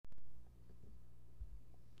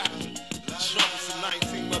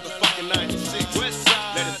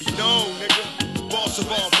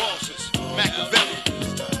of all bosses, Machiavelli.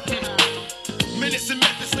 Minutes and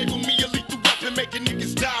methods label me a lethal weapon, making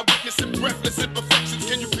niggas die, witnessing breathless imperfections.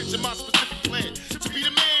 Can you picture my specific plan to be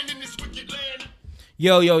the man in this wicked land?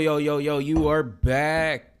 Yo, you are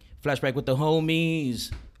back. Flashback with the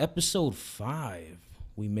homies. Episode 5.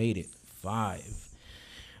 We made it. 5.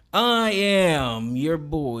 I am your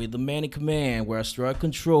boy, the man in command, where I strike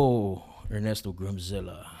control, Ernesto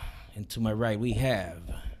Grumzilla. And to my right, we have...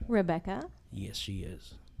 Rebecca. Yes, she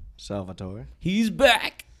is. Salvatore. He's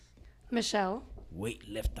back. Michelle.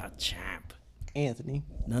 Weightlifter champ. Anthony.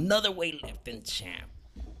 Another weightlifting champ.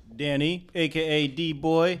 Danny, a.k.a.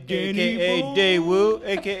 D-Boy, Danny a.k.a. Boy. Daewoo,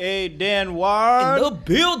 a.k.a. Dan Ward. In the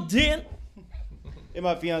building. And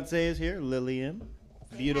my fiance is here, Lillian.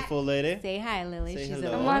 Beautiful lady. Say hi, Lily. Say She's hello.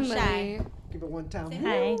 a Come little on, shy. Lily. Give it one time.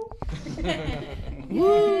 Hi.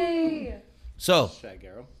 Yay. So, Shaq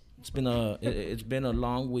Arrow. it's been a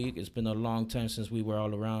long week. It's been a long time since we were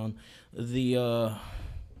all around the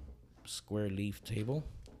square leaf table.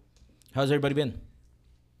 How's everybody been?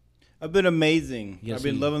 I've been amazing. Yes, I've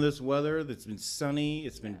been you- loving this weather. It's been sunny.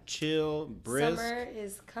 It's been chill, brisk. Summer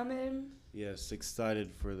is coming. Yes,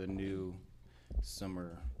 excited for the new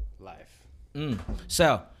summer life.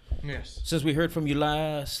 Sal, Yes. since we heard from you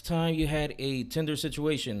last time, you had a Tinder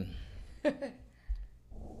situation.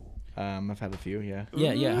 I've had a few, yeah.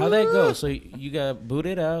 Yeah. How'd that go? So you got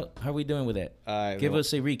booted out. How we doing with that? Give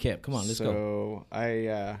us a recap. Come on, let's go. So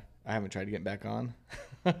I haven't tried to get back on.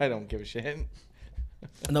 I don't give a shit.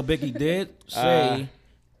 No, Becky did say,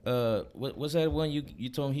 what was that one you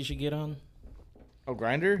told him he should get on? Oh,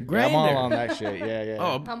 Grinder? I'm Grindr. all on that shit. Yeah.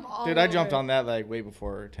 Oh, I'm all Dude, I jumped over. on that like way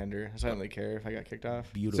before Tinder. So I don't really care if I got kicked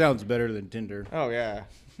off. beautiful. Sounds better than Tinder. Oh yeah.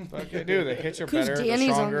 Fuck it, dude. The hits are 'Cause better, the Danny's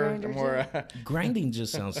on stronger, the Grindr, more. Grinding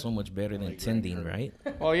just sounds so much better than tending, right?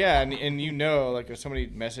 Well, yeah, and you know, like if somebody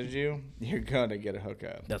messaged you, you're gonna get a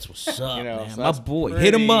hookup. That's what's up, You know, man. so My that's boy,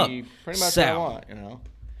 hit him up. Pretty much what I Sal. want, you know.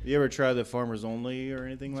 You ever try the Farmers Only or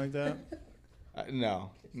anything like that?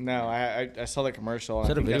 No. I saw the commercial. Is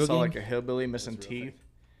And that I a think I video saw game? like a hillbilly missing teeth.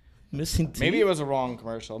 Missing teeth. Maybe it was a wrong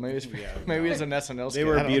commercial. Maybe it's maybe it's an SNL. They skit.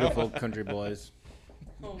 were I don't know. beautiful country boys.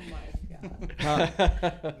 Oh my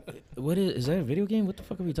god. What is that a video game? What the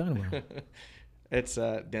fuck are we talking about? It's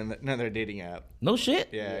another dating app. No shit.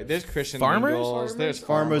 Yeah, there's Christian Farmers? Mingles, there's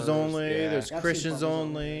Farmers Only. yeah. There's I've seen Christians Farmers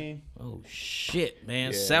Only. Oh shit,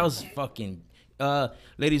 man. Yeah. Sal's fucking.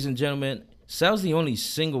 Ladies and gentlemen, Sal's the only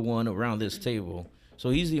single one around this table, so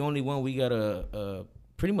he's the only one we gotta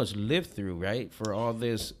pretty much live through, right? For all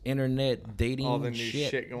this internet dating all the new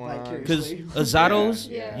shit. shit going on. Because Seriously? Azados,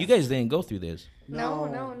 Yeah. you guys didn't go through this. No.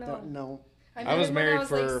 No. met I was him when married like,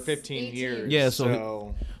 for 15 18. years. Yeah,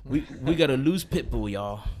 so We got a loose pit bull,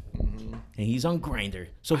 y'all, and he's on Grinder.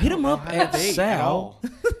 So hit him up at Sal.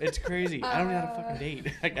 It's crazy. I don't know how to fucking date.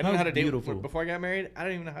 Like, I don't know how to date Beautiful. before I got married. I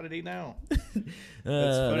don't even know how to date now.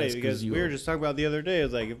 That's funny 'cause because you we were are- just talking about the other day.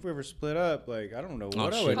 It's like if we ever split up, like I don't know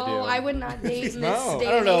what I shit. would do. Oh, I would not date Miss No. Day I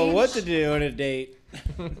don't and know age. what to do on a date.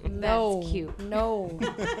 No. That's cute. No.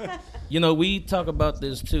 You know, we talk about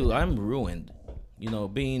this too. I'm ruined. You know,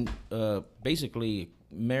 being basically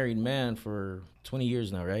a married man for 20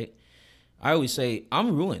 years now, right? I always say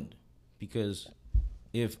I'm ruined because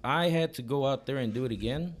if I had to go out there and do it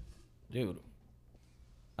again, dude,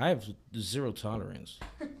 I have zero tolerance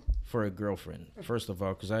for a girlfriend. First of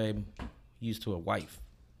all, because I'm used to a wife.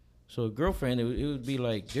 So a girlfriend, it would be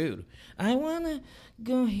like, dude, I want to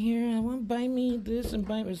go here. I want to buy me this and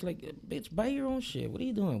buy me. It's like, bitch, buy your own shit. What are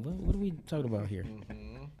you doing? What are we talking about here?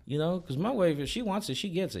 You know, because my wife, if she wants it, she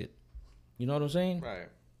gets it. You know what I'm saying? Right.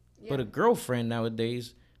 But a girlfriend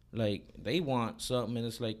nowadays, like, they want something, and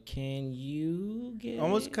it's like, can you get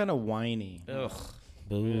Almost it? kind of whiny. Ugh.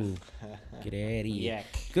 Boo. Get out of here.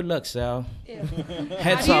 Yuck. Good luck, Sal. Ew.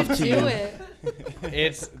 Hats How off do to you do you. it?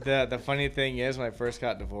 It's the funny thing is when I first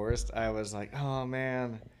got divorced, I was like, oh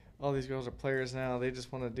man, all these girls are players now. They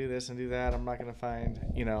just want to do this and do that. I'm not gonna find,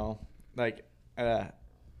 you know, like a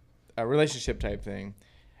relationship type thing.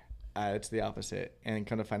 It's the opposite, and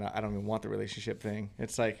come to find out, I don't even want the relationship thing.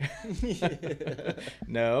 It's like,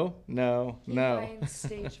 no. He finds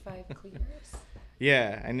stage 5 clears.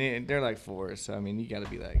 Yeah, and they're like 4, so I mean, you got to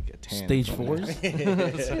be like a 10. Stage from 4s?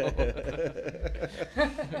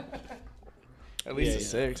 At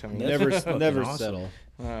least Yeah, a yeah. 6. I mean, Never, fucking never awesome. settle.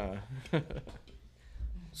 uh,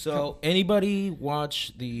 So, anybody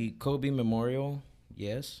watch the Kobe Memorial?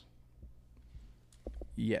 Yes.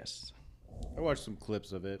 yes. I watched some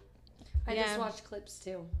clips of it. I Yeah. just watched clips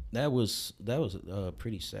too. That was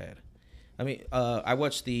pretty sad. I mean, I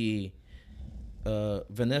watched the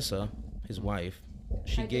Vanessa, his wife.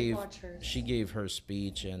 she I did gave watch hers. she gave her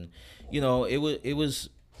speech, and it was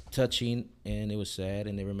touching and it was sad,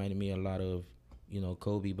 and it reminded me a lot of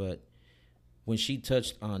Kobe. But when she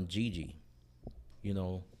touched on Gigi,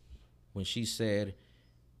 when she said,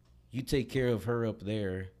 "You take care of her up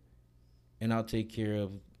there, and I'll take care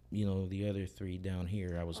of the other three down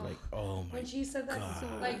here," I was like, "Oh my!" When she said that,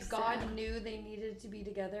 God. like God knew they needed to be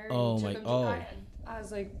together. And Oh took my- them to- oh. I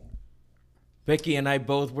was like, Becky and I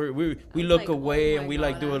both we I'm look like, away oh and my we God,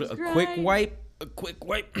 like do I a was quick crying. wipe,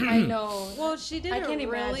 I know. Well, she did I can't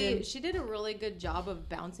imagine. she did a really good job of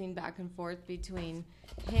bouncing back and forth between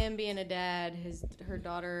him being a dad, her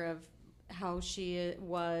daughter of how she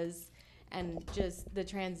was, and just the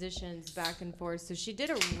transitions back and forth. So she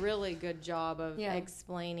did a really good job of Yeah.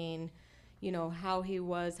 explaining, how he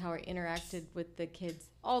was, how he interacted with the kids,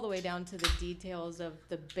 all the way down to the details of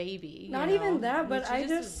the baby. Not you even know, that, but which I was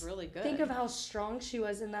just really good. think of how strong she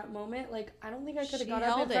was in that moment. Like, I don't think I could have She got up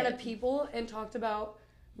in held front it. of people and talked about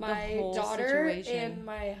my whole daughter situation. and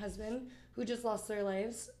my husband who just lost their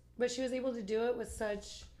lives. But she was able to do it with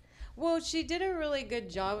such. Well, she did a really good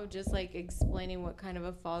job of just like explaining what kind of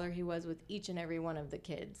a father he was with each and every one of the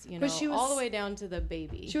kids, But she was- all the way down to the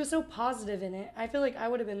baby. She was so positive in it. I feel like I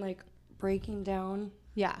would have been like breaking down.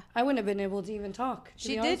 Yeah. I wouldn't have been able to even talk. to She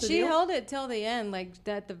be did. honest with She you. held it till the end. Like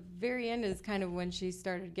at the very end is kind of when she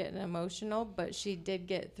started getting emotional, but she did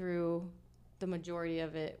get through the majority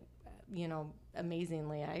of it,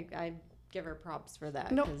 amazingly. I give her props for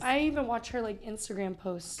that. No, 'cause- I even watch her like Instagram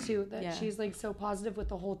posts too. That Yeah. she's like so positive with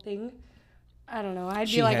the whole thing. I don't know. I'd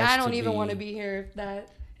She be like, has I to don't even be. want to be here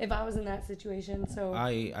if I was in that situation. So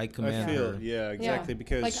I commend I feel her. yeah, exactly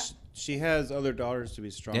because Like, she has other daughters to be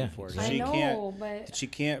strong Yeah, for. exactly. I She know, but can't. She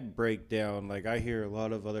can't break down. Like I hear a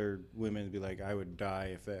lot of other women be like, "I would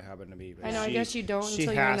die if that happened to me." But I know. I guess you don't She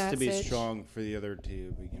until you're in has that to be sitch. strong for the other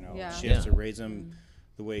two. Yeah. She has Yeah. to raise them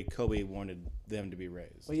the way Kobe wanted them to be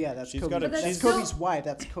raised. Well, yeah, that's She's Kobe. gotta- But that's That's still- Kobe's wife.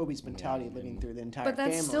 That's Kobe's mentality Yeah. living through the entire But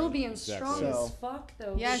that's family. still being Exactly. strong So- as fuck,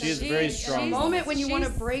 though. Yeah, She is because very the strong. moment when you want to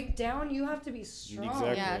She's- break down, you have to be strong.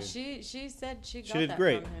 Exactly. Yeah, she said she got did that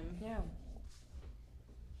great. from him. Yeah.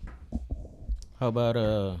 How about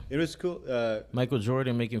It was cool. Michael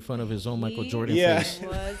Jordan making fun of his own Michael Jordan Yeah. face?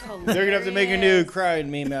 Was They're gonna have to make a new hilarious. crying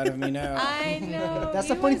meme out of me now. I know. That's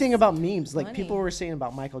he the funny was thing about memes. Like funny. people were saying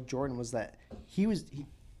about Michael Jordan was that he was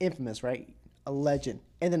infamous, right? A legend.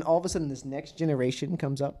 And then all of a sudden, this next generation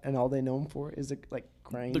comes up, and all they know him for is like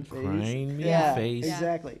crying The face. crying meme yeah, face. Yeah.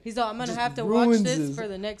 exactly. He's all, I'm gonna Just have to watch ruins this his- for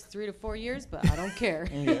the next 3 to 4 years, but I don't care.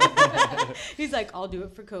 He's like, I'll do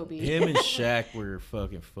it for Kobe. Him and Shaq were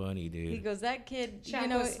fucking funny, He dude. goes, that kid, Shaq you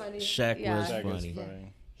know, was funny. Shaq Yeah. was That was funny.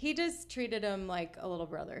 funny. he just treated him like a little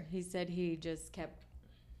brother. He said he just kept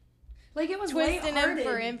Like, it was twisting him lighthearted.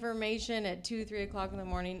 for information at 2, 3 o'clock in the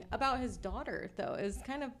morning about his daughter. Though it was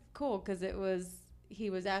kind of cool because he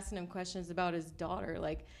was asking him questions about his daughter,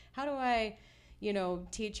 like how do I,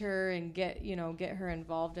 teach her and get her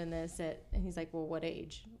involved in this and he's like, well, what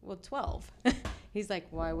age? Well, 12. He's like,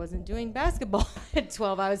 well, I wasn't doing basketball at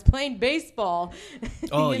 12. I was playing baseball.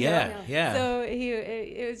 Oh You know? yeah. So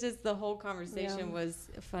it was just the whole conversation Yeah. was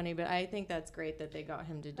funny, but I think that's great that they got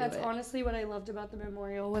him to do That's it. honestly what I loved about the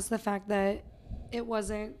memorial was the fact that it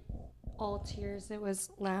wasn't all tears. It was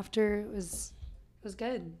laughter. It was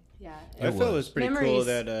good. Yeah. I felt it was pretty cool Memories.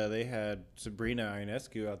 that they had Sabrina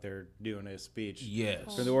Ionescu out there doing a speech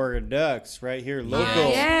Yes. for the Oregon Ducks right here,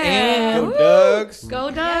 local. Yeah. Go Woo! Ducks! Go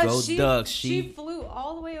Yeah, Ducks. Go Ducks. She She flew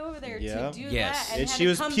all the way over there Yeah. to do Yes. that, and And had she to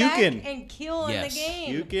was come puking. back and kill Yes. in the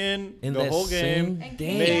game. Puking in the that whole game, same And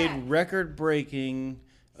day. made Yeah. record-breaking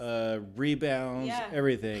rebounds, Yeah.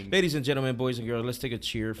 everything. Ladies and gentlemen, boys and girls, let's take a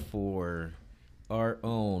cheer for our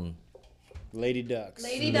own. Lady Ducks.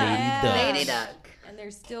 Lady Lady Duck. Duck. Lady Duck. And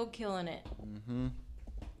they're still killing it.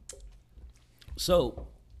 So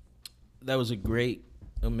that was a great,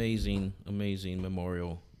 amazing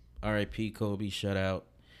memorial. R.I.P. Kobe. Shout out,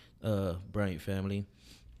 Bryant family.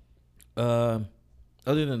 Other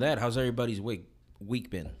than that, how's everybody's week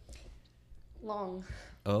been? Long.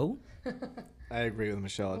 Oh, I agree with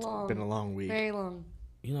Michelle. It's Long. been a long week. Very long.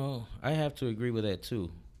 I have to agree with that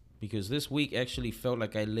too, because this week actually felt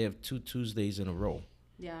like I lived 2 Tuesdays in a row.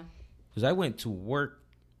 Yeah. Because I went to work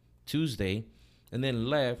Tuesday, and then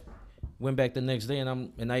left, went back the next day,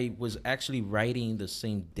 and I was actually writing the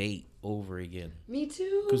same date over again. Me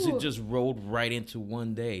too. Because it just rolled right into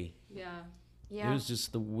one day. Yeah. Yeah. It was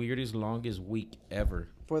just the weirdest, longest week ever.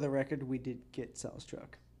 For the record, we did get Sal's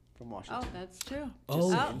truck from Washington. Oh, that's true.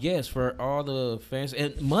 Oh, yes, for all the fans.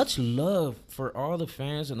 And much love for all the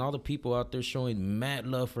fans and all the people out there showing mad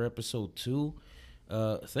love for episode 2.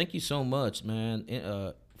 Thank you so much, man.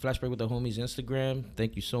 Flashback with the Homies Instagram.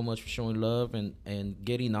 Thank you so much for showing love and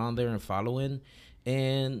getting on there and following.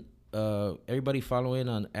 And everybody following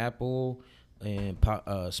on Apple and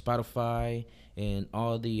Spotify and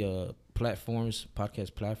all the platforms,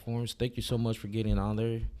 podcast platforms. Thank you so much for getting on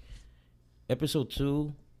there. Episode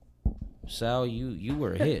 2, Sal, you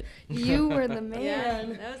were a hit. You were the Yeah,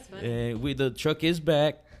 man. that was fun. And the truck is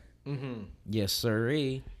back. Mm-hmm. Yes,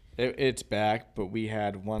 sirree. It's back, but we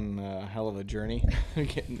had one hell of a journey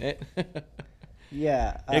getting it.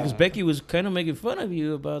 Yeah. Because Becky was kind of making fun of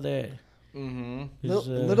you about that. Mm-hmm.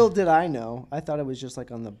 Little did I know. I thought it was just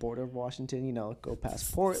like on the border of Washington. You know, go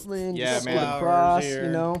past Portland, Yeah, just man. go across. Here.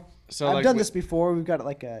 You know, So I've like done we- this before. We've got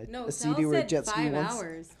like a Sal CD where said jet ski 5 once.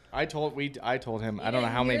 hours. I told him You I don't know didn't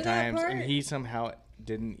how many hear that times, and part? he somehow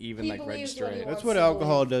didn't even He like believes register what he it. wants. That's what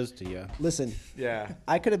alcohol does to you. Listen, Yeah.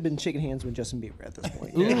 I could have been shaking hands with Justin Bieber at this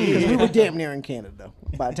point because we were damn near in Canada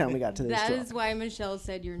by the time we got to this That truck. is why Michelle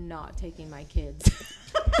said, "You're not taking my kids."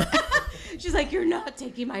 She's like, "You're not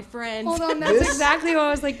taking my friends." Hold on, that's exactly what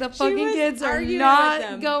I was like. The fucking was kids are arguing with not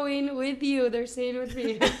them. going with you. They're staying with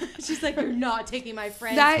me. She's like, "You're not taking my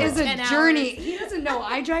friends." That for is a 10 journey. hours." He doesn't know.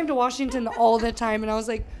 I drive to Washington all the time, and I was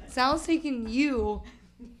like, Sal's taking you.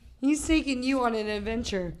 He's taking you on an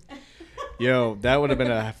adventure. Yo, that would have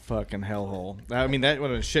been a fucking hellhole. I mean, that would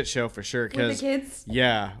have been a shit show for sure. With the Cause kids?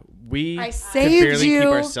 yeah, we I could saved barely you. keep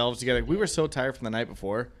ourselves together. We were so tired from the night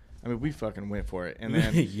before. I mean, we fucking went for it, and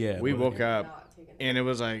then Yeah, we well, woke up, and it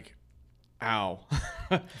was like, ow.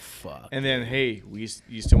 Fuck. And then, hey, you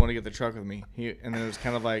still want to get the truck with me? And then it was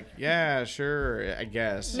kind of like, yeah, sure, I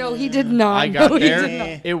guess. No, he did not. I got No, he there. did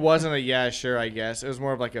not. It wasn't a yeah, sure, I guess. It was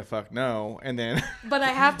more of like a fuck no. And then But I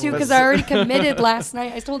have to because I already committed last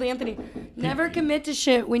night. I told Anthony, never commit to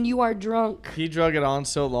shit when you are drunk. he drug it on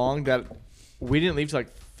so long that we didn't leave till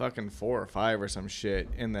like fucking 4 or 5 or some shit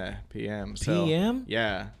in the PM. So, PM?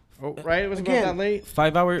 Yeah. Oh, right? It was Again, about that late?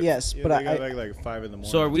 5 hour. Yes, Yeah, but we got I back like 5 in the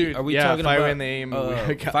morning. So are we? Dude, are we yeah, talking 5 about in the AM,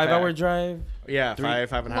 we got 5 hour back. drive? Yeah,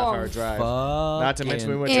 5.5 hour drive. Not to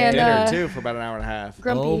mention we went to And, dinner too for about an hour and a half.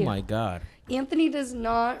 Grumpy. Oh my god. Anthony does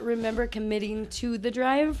not remember committing to the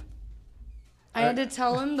drive. I had to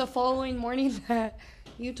tell him the following morning that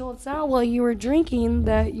you told Sal while you were drinking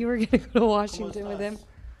that you were going to go to Washington with him.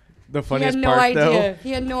 The He had funniest no part idea. though.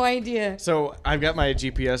 He had no idea. So I've got my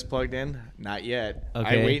GPS plugged in. Not yet.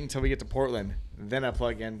 Okay. I wait until we get to Portland. Then I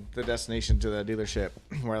plug in the destination to the dealership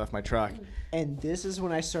where I left my truck. and this is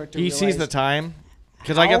when I start to. He realize sees the time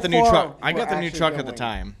because I how got the new far truck. I we're got the new actually truck at the going.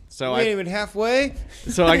 time. So we ain't I even halfway.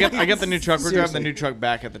 I got the new truck. We're driving the Seriously. new truck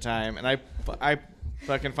back at the time, and I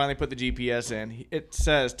fucking finally put the GPS in. It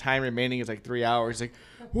says time remaining is like 3 hours. He's like,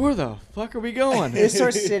 where the fuck are we going? It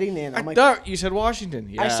starts sitting in. I I'm like, thought you said Washington.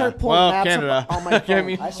 Yeah. I start pulling well, maps Canada. up on my phone. I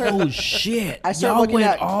mean, I start, Oh shit! I start Y'all looking went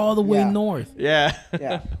at- all the way yeah. north. yeah.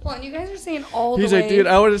 yeah. Hold on, you guys are saying all He's the way. like, dude,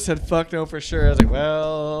 I would have said fuck no for sure. I was like,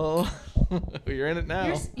 well, you're in it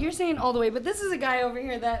now. You're saying all the way, but this is a guy over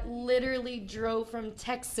here that literally drove from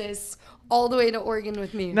Texas all the way to Oregon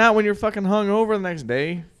with me. Not when you're fucking hung over the next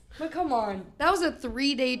day. But come on, that was a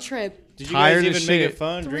 3-day trip. Did you Tired guys as even make shit. it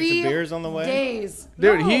fun? Drink 3 some beers on the way? days.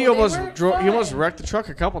 Dude, No, he they almost weren't drove. He almost fun. wrecked the truck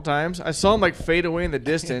a couple times. I saw him like fade away in the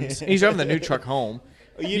distance. He's driving the new truck home.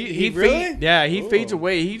 He really? Yeah, he Ooh. fades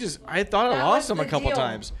away. I thought I That lost was him a the couple deal.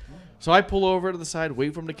 times. So I pull over to the side,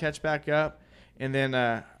 wait for him to catch back up, and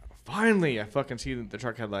then finally I fucking see the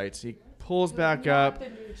truck headlights. He pulls back up,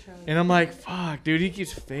 and I'm like, "Fuck, dude, he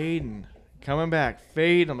keeps fading, coming back,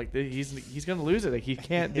 fade." I'm like, "He's gonna lose it. Like he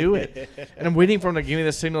can't do it." And I'm waiting for him to give me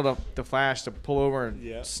the signal to flash to pull over and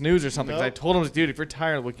Yeah. snooze or something. 'Cause I Nope. told him, "Dude, if you're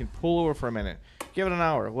tired, we can pull over for a minute. Give it an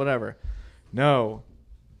hour, whatever." No,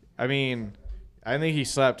 I mean, I think he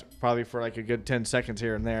slept probably for like a good 10 seconds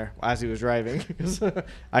here and there as he was driving,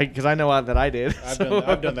 because I know that I did.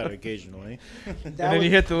 I've done that occasionally. And then you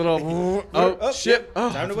hit the little oh shit!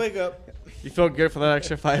 Oh, Time to wake up. you felt good for that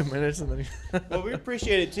extra 5 minutes, and then Well, we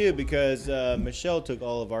appreciate it too because Michelle took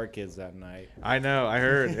all of our kids that night. I know, I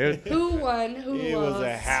heard it. Who won? Who It lost? was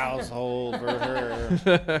a household for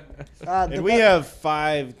her. The And we be- have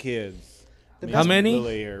 5 kids. Me How and many?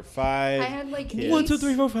 Lily here. 5. I had like kids. 1, 2,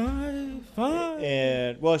 3, 4, 5, 5.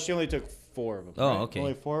 And well, she only took 4 of them. Oh, right? okay.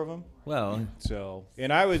 Only 4 of them. Well, So,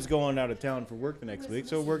 and I was going out of town for work the next week,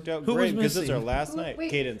 so it worked out Who great was because it's our missing? last night. Wait.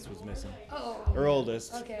 Cadence was missing. Oh, Her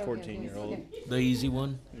oldest, okay, 14-year-old. okay. the easy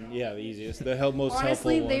one. Yeah, the easiest, the most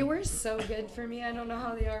Honestly, helpful they one. were so good for me. I don't know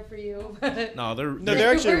how they are for you, but No, they're No,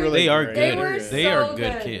 they're actually were- really they are great. good. They were They so are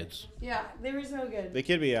good good. kids. yeah, they were so good. They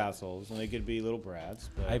could be assholes and they could be little brats.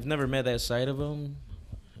 But I've never met that side of them.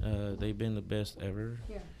 They've been the best ever.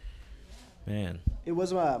 Yeah. Man. It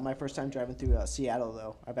was my first time driving through Seattle,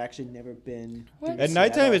 though. I've actually never been. What? through At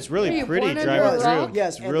nighttime, Seattle. it's really Were you pretty born under driving a rock? through.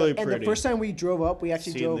 Yes, It's and, really the, and pretty. the first time we drove up, we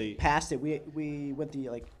actually Seeing drove the- past it. We went the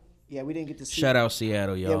we didn't get to see. Shout it. out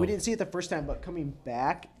Seattle, y'all. Yeah, we didn't see it the first time, but coming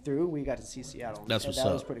back through, we got to see Seattle. That's and what's that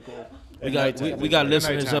up. was pretty cool. We At got nighttime, we got it's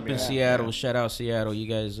listeners nighttime, up in yeah. Seattle. Shout out Seattle. You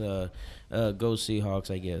guys go Seahawks,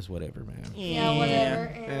 I guess. Whatever, man. Yeah,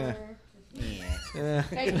 whatever.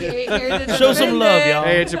 Show some love, y'all.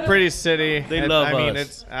 Hey, it's a pretty city. They love I mean, us.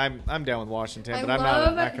 it's I'm down with Washington, I but I'm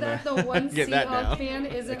love not that gonna the one get that Seahawk down. fan I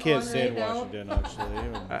isn't can't on stand right now. Washington,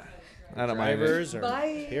 actually. I don't mind it. Drivers are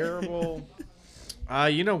Bye. terrible.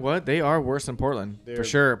 You know what? They are worse than Portland for They're-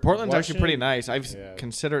 sure. Portland's actually pretty Washington- nice. I've yeah.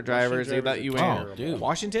 considered drivers. They let you in. Oh, dude.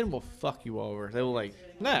 Washington will fuck you over. They will like.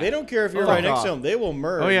 Nah. They don't care if you're Fuck right next off. to them. They will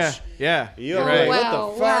merge. Oh yeah, yeah. You Oh, right. wow,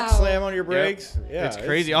 What the fuck? wow. Slam on your brakes. Yeah, it's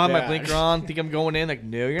crazy. I'll have my bad. blinker on. Think I'm going in. Like,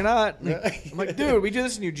 no, you're not. Like, I'm like, dude, we do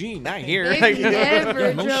this in Eugene, not here. They've Like,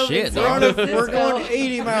 never No drove shit, in dog. San We're Francisco. going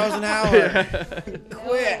 80 miles an hour.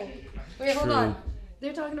 Quit. Wait, hold True. on.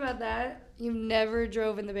 They're talking about that. You never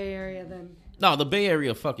drove in the Bay Area then. No, the Bay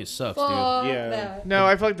Area fucking sucks, dude. Fuck Yeah. that. no,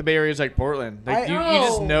 I feel like the Bay Area is like Portland. Like you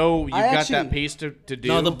just No. know you've I got actually- that pace to do.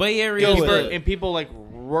 No, the Bay Area and is people, the, and people like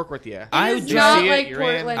work with you. I It's drive not see it, like you're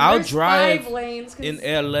in. Portland. I'll There's drive 5 lanes. 'cause- in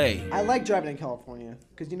LA. I like driving in California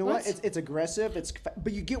because you know what? What? It's aggressive.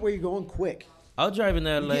 But you get where you're going quick. I'll drive in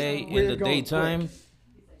LA where in you're the going daytime.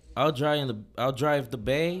 I'll drive the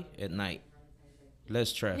Bay at night.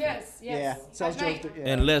 Less traffic. Yes, yes. Yeah, South At drove night. through. Yeah.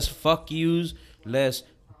 And less fuck yous, less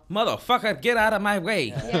motherfucker, get out of my way.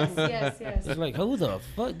 Yes, yes, yes. It's like, who the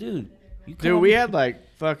fuck, dude? You Dude, come- we had like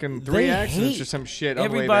fucking 3 They accidents hate or some shit. On the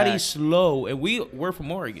way Everybody's back. slow, and we're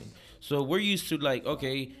from Oregon, so we're used to like,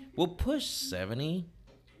 okay, we'll push 70,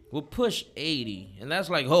 we'll push 80, and that's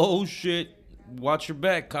like, oh shit, watch your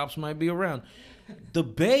back, cops might be around. The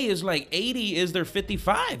Bay is like 80 is their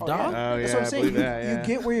 55, dog. Oh, That's yeah, what I I'm saying. believe You, that, yeah. you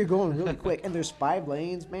get where you're going really quick, and there's 5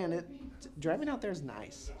 lanes. Man, driving out there is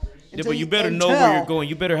nice. Yeah, Until but you better know where you're until- going.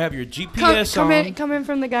 You better have your GPS Come on. in, come in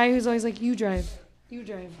from the guy who's always like, you drive. You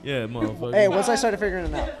drive. Yeah, motherfucker. Hey, once I started figuring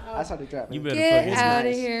it out, I started driving. You better Get fucking. out of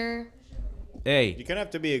nice. here. Hey. You kind of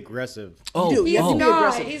have to be aggressive. Oh, do. He's have to be not.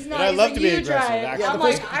 aggressive. He's not. And I He's love like, to be you aggressive, drive. actually. Yeah, I'm the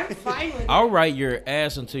like, first- I'm fine with it. I'll ride your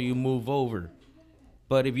ass until you move over.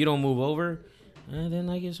 But if you don't move over, then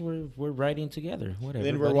I guess we're riding together. Whatever.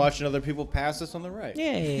 Then we're buddy. watching other people pass us on the right.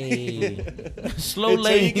 Yay. Slow Until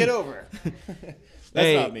lane. you get over. That's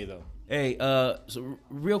Hey. not me though. Hey, so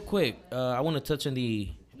real quick, I want to touch on the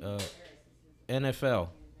NFL.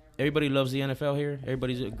 Everybody loves the NFL here.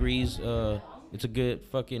 Everybody agrees it's a good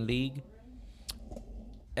fucking league.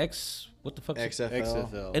 What the fuck? XFL.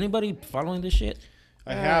 XFL. Anybody following this shit?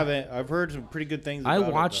 I haven't. I've heard some pretty good things. I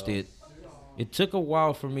About watched though. it. It took a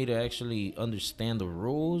while for me to actually understand the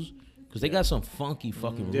rules because they got some funky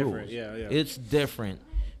fucking Different, rules. yeah, yeah. It's different,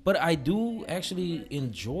 but I do actually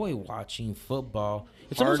enjoy watching football.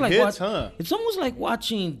 It's Hard almost like hits, huh? It's almost like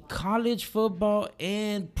watching college football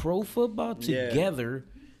and pro football Yeah. together,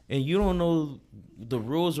 and you don't know the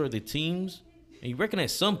rules or the teams, and you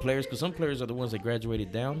recognize some players because some players are the ones that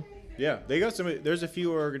graduated down. Yeah, they got some. There's a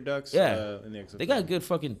few Oregon Ducks. Yeah, in the XFL. they got good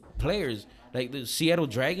fucking players. Like the Seattle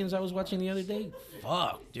Dragons I was watching the other day.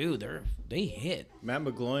 Fuck, dude, they hit. Matt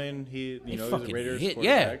McGloin. He, They he's a fucking Raiders hit,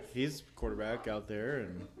 quarterback. He's quarterback out there,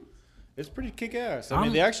 and it's pretty kick ass. I mean,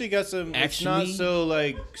 I'm they actually got some. It's not actually- so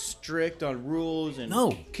like strict on rules and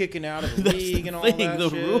No. kicking out of the That's league the and all thing. that The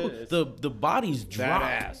shit. rule, It's the bodies drop.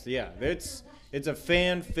 badass. Yeah, it's a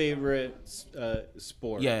fan favorite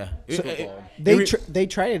sport. Yeah. It's So- football. They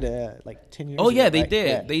tried it like 10 years Oh ago. yeah, they right? did.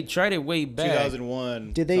 Yeah. They tried it way back.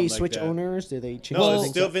 2001. Did they something like switch that. owners? Did they change? No, Well, it's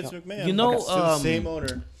things still up? Vince No. McMahon. You know, Still the same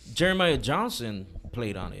owner. Jeremiah Johnson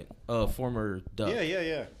played on it. Former Duck.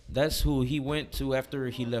 Yeah. That's who he went to after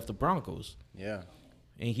he left the Broncos. Yeah.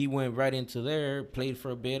 And he went right into there, played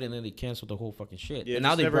for a bit, and then they canceled the whole fucking shit. Yeah, and now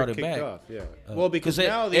just they never brought it kicked back. off, yeah. Well, because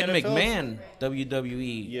now the Ed NFL 's McMahon,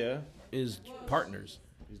 WWE, Yeah. is partners.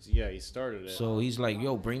 Yeah, he started it. So he's like,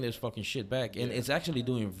 yo, bring this fucking shit back. And it's actually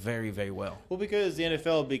doing very, very well. Well, because the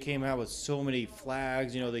NFL became out with so many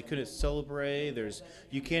flags, they couldn't celebrate.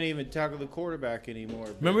 You can't even tackle the quarterback anymore.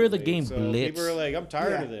 Remember the apparently. game so Blitz? People are like, I'm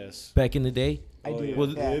tired Yeah. of this. Back in the day. I do. Well,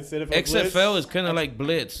 yeah. It's NFL XFL Blitz. is kind of like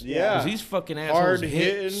Blitz. Yeah. 'Cause these fucking assholes Hard hit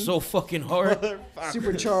hitting. so fucking hard. Motherfuckers.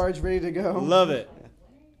 Supercharged, ready to go. Love it.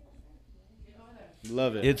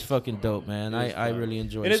 Love it. It's fucking dope, man. It is I fun. really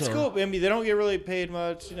enjoy And it. it's So, cool. I mean, they don't get really paid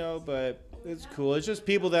much, but it's cool. It's just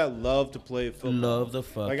people that love to play football. Love the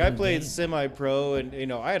fucking Like I played game. semi-pro,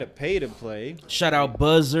 and I had to pay to play. Shout out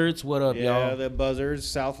Buzzards. What up, Yeah, y'all? the Buzzards,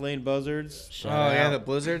 South Lane Buzzards. Shout Oh yeah, out. the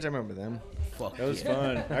Blizzards. I remember them. fuck. That was yeah.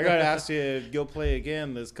 fun. I got asked to go play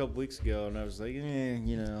again this couple weeks ago, and I was like,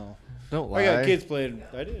 you know. Don't lie. I got kids playing.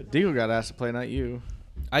 I did. Dico got asked to play, not you.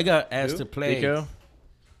 I got asked Who? to play. Dico?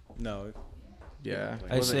 No, Yeah.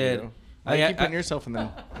 I it wasn't said- you. I- Why keep I- putting yourself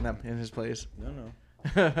in his place?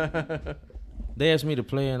 no. They asked me to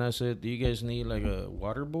play, and I said, "Do you guys need like a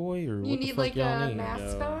water boy or You what the need fuck like y'all a need?"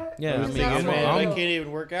 mascot? Yeah, I Who's mean, that I'm- for? man, I I'm- can't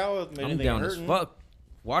even work out with me. I'm down as fuck.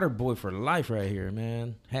 Water boy for life right here,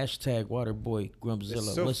 man. Hashtag water boy Grumpzilla.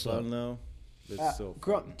 It's so What's fun up? though. It's so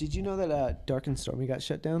Grump, fun. did you know that Dark and Stormy got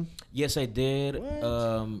shut down? Yes, I did.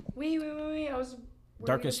 What? Wait. I was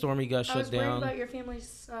Dark and worried- Stormy got I shut was worried down. about your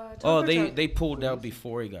family's Oh, taco truck. they pulled out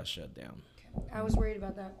before he got shut down. I was worried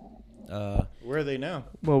about that. Where are they now?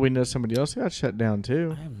 Well, we know somebody else got shut down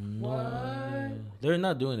too. I have no What? idea. They're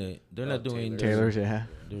not doing it. They're not doing Taylor's, yeah.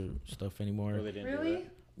 their stuff anymore. Or they didn't do Really? that?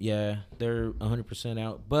 Yeah, they're 100%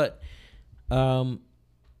 out. But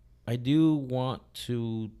I do want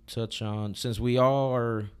to touch on, since we all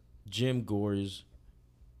are gym goers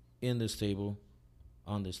in this table,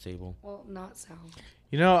 on this table. Well, not Sal.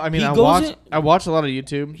 You know, I mean, He I goes in- watch a lot of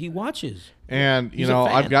YouTube, He watches. and you He's a know,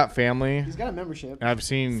 fan. I've got family. He's got a membership. I've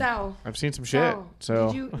seen Sal. some shit. Sal,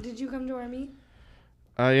 So, did you come to our meet?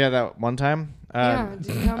 yeah, that one time. Yeah,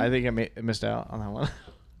 did you come? I think I missed out on that one.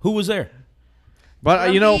 Who was there?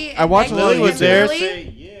 But you know, Grumpy I watch a and lot of Becky was there. Lily? Say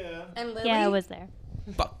yeah. And Lily? Yeah, I was there.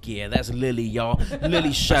 Fuck yeah, that's Lily, y'all.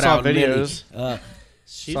 Lily, shout saw out videos. Lily.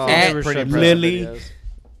 She's Saw at never pretty shut impressive Lily. videos.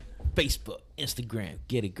 Facebook, Instagram,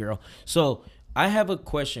 get it, girl. So I have a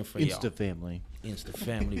question for y'all. Insta family. Insta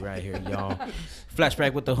family right here, y'all.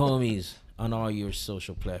 Flashback with the homies on all your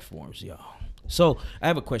social platforms, y'all. So I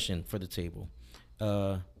have a question for the table.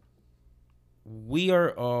 We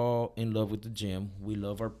are all in love with the gym. We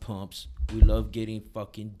love our pumps. We love getting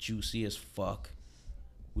fucking juicy as fuck.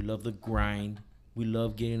 We love the grind. We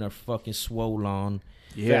love getting our fucking swole on.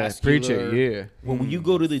 Yeah, preach it. Yeah. When you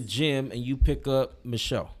go to the gym and you pick up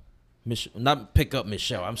Michelle, not pick up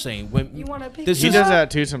Michelle. I'm saying when You want to pick this He is- does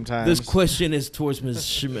that too sometimes. This question is towards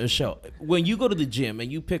Michelle. When you go to the gym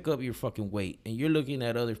and you pick up your fucking weight and you're looking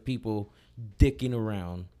at other people dicking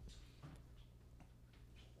around,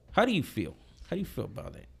 how do you feel? How do you feel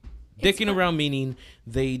about it? Dicking around meaning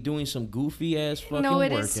they doing some goofy ass fucking No,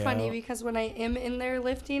 it workout. is funny because when I am in there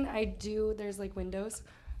lifting, there's like windows.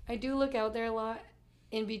 I do look out there a lot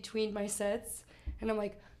in between my sets, and I'm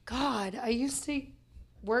like, God, I used to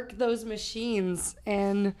work those machines,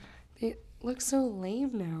 and they look so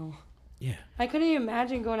lame now. Yeah. I couldn't even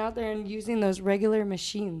imagine going out there and using those regular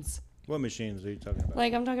machines. What machines are you talking about?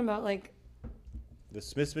 Like I'm talking about like The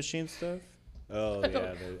Smith machine stuff? Oh,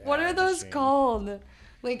 yeah. what are those called?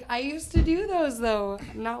 Like I used to do those though.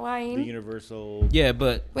 I'm not The lying. universal. Yeah,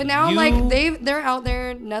 but But now you- like they're out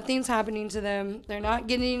there, nothing's happening to them. They're not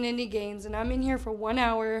getting any gains, and I'm in here for 1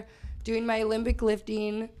 hour doing my Olympic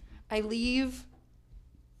lifting. I leave.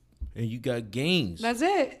 and you got gains. That's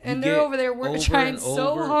it. And You they're get over there over trying and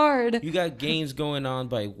so over. hard. You got gains going on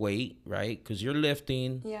by weight, right? Because you're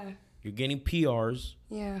lifting, Yeah. you're getting PRs.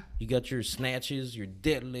 Yeah. You got your snatches, your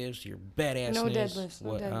deadlifts, your badassness. No deadlifts,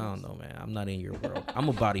 no What? I deadlifts. don't know, man. I'm not in your world. I'm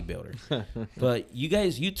a bodybuilder. But you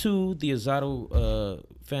guys, you two, the Azato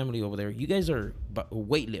family over there, you guys are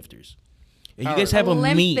weightlifters. And you guys have a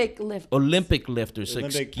meet. Olympic lift. Olympic lifters.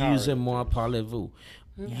 Olympic Excusez-moi, parlez-vous.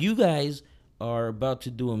 You guys are about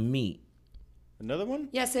to do a meet Another one?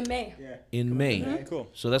 Yes, in May. in May. Cool.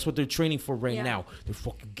 So that's what they're training for right Yeah. now. They're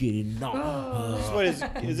fucking getting on What is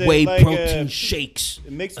it? whey like protein shakes.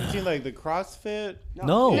 a mix between like the CrossFit?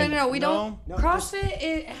 No. No, we No? don't. CrossFit,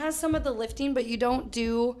 it has some of the lifting, but you don't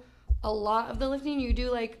do a lot of the lifting. You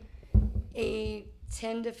do like a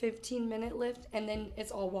 10 to 15 minute lift, and then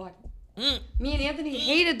it's all WOD. Me and Anthony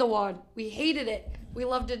hated the WOD. We hated it. We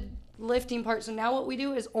loved the lifting part. So now what we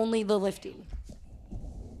do is only the lifting.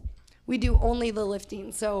 We do only the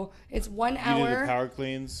lifting. So it's 1 You do hour. the power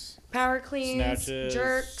cleans. Power cleans, Snatches.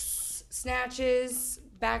 jerks, snatches,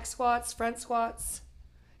 back squats, front squats,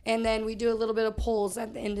 and then we do a little bit of pulls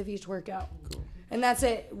at the end of each workout. Cool. And that's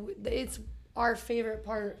it. It's our favorite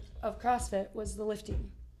part of CrossFit was the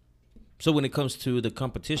lifting. So when it comes to the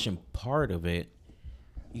competition part of it,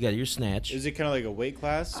 you got your snatch. Is it kind of like a weight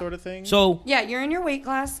class sort of thing? So Yeah, you're in your weight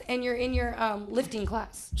class and you're in your lifting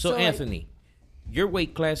class. so like, Anthony, your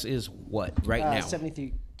weight class is what right now?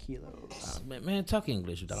 73 kilos. Man, talk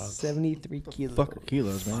English, dog. 73 kilos. Fuck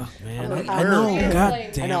kilos, man. Man, I'm- I know. I'm- God I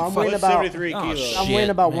damn. I know, I'm fuck. weighing What's about 73 Oh, kilos? I'm shit, weighing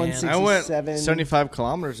about man. 167. I went 75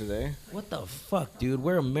 kilometers a day. What the fuck, dude?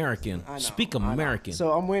 We're American. I know, Speak I know. American.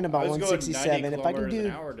 So I'm weighing about I was going 167. 90 If I can kilometers do,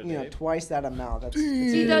 an hour you know, today. twice that amount, that's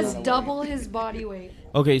He a does lot of weight. double his body weight.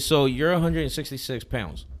 Okay, so you're 166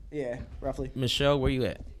 pounds. Yeah, roughly. Michelle, where you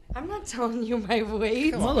at? I'm not telling you my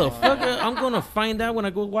weight. Motherfucker, I'm gonna find out when I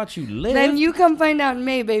go watch you live. Then you come find out in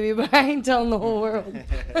May, baby, but I ain't telling the whole world.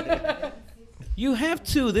 You have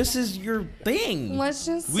to. This is your thing. Let's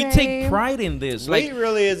just We say, take pride in this. Weight Like,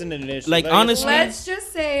 really isn't an issue. like, honestly- let's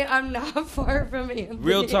just say I'm not far from Anthony.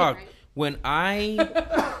 real talk. When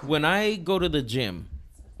I go to the gym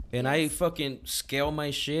and I fucking scale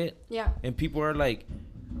my shit, Yeah. and people are like,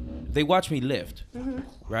 they watch me lift,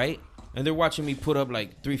 right? And they're watching me put up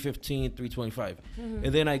like 315, 325. And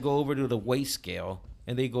then I go over to the weight scale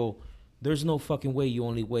and they go, there's no fucking way you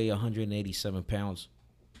only weigh 187 pounds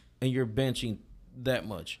and you're benching that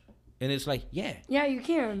much. And it's like, yeah, Yeah, you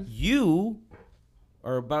can. you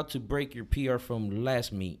are about to break your PR from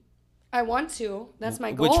last meet, I want to. That's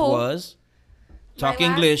my goal. which was talk My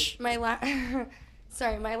last- English. My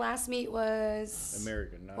sorry, my last meet was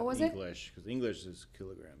American, not What was it? English, because English is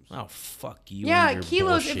kilograms. Oh, fuck you. yeah, and your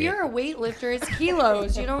kilos. bullshit. If you're a weightlifter, it's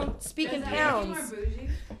kilos. You don't speak in pounds.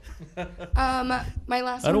 My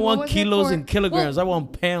last. I don't one, what want was it kilos for? and kilograms. Well, I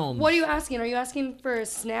want pounds. what are you asking? Are you asking for a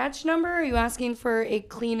snatch number? Are you asking for a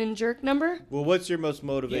clean and jerk number? Well, what's your most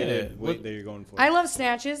motivated Yeah, weight what- that you're going for? I love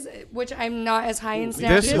snatches, which I'm not as high in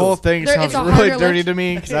snatches. This whole thing There- sounds it's a really harder dirty lift. to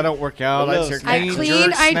me because I don't work out. Well, I look, I clean, clean,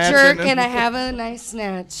 jerk, I snatching. jerk, and I have a nice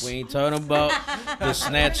snatch. We ain't talking about the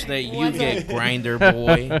snatch that you What's get, grinder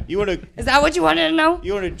boy. You want to Is that what you wanted to know?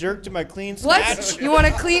 jerk to my clean snatch? What? You want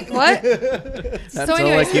to clean? What? That's So all I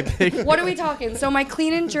anyways, keep thinking. what are we talking? So my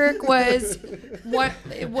clean and jerk was what?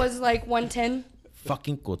 It was like 110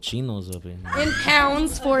 Fucking cochinos up in here. in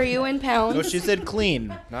pounds for you in pounds, No, she said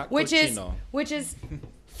clean, not which cochino. is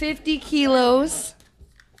 50 kilos.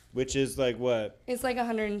 Which is like what It's like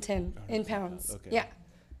 110 in pounds. Okay. Yeah,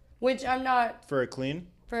 which I'm not for a clean?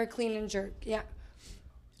 for a clean and jerk. Yeah.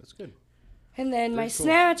 That's good. And then my Very cool.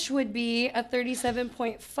 snatch would be a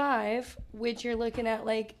 37.5, which you're looking at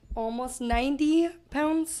like almost 90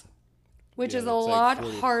 pounds, which Yeah, is a that's like lot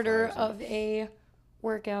 45 harder something. of a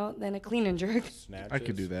workout than a clean and jerk. Snatches. I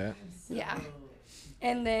could do that. Yeah.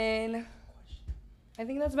 And then I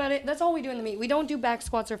think that's about it. That's all we do in the meet. We don't do back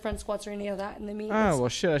squats or front squats or any of that in the meet. Oh well,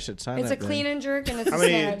 shit. I should sign it's up. a clean then. and jerk and it's How a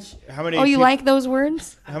many? snatch. How many? Oh, you peop- like those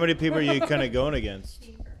words? How many people are you kind of going against?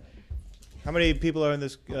 How many people are in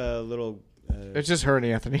this little? It's just her and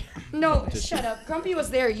Anthony. No, shut up. Grumpy was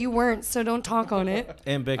there. You weren't, so don't talk on it.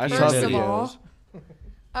 And Becky I and saw First the of Lydia. all,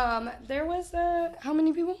 videos. there was how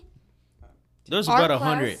many people? There's Our about class-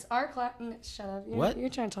 100. Our class. Shut up. What? You're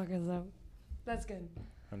trying to talk us up. That's good.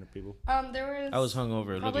 100 people. There was. I was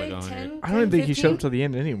hungover. It looked Probably like 100. 10. I don't even think he showed up 15? till the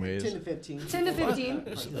end, anyways. 10 to 15. 10 to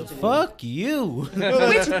 15. Fuck you.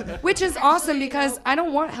 which is awesome because I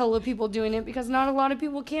don't want hella people doing it because not a lot of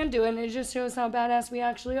people can do it, and it just shows how badass we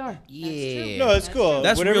actually are. Yeah. No, it's cool.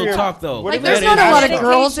 That's Whatever real you're- talk, though. Like, whatever there's that not a is- lot of Dedication.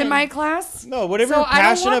 girls in my class. No, whatever So you're I don't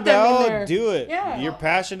passionate want them in about, there. do it. Yeah. You're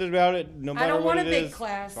passionate about it, no matter I don't what want a it big is.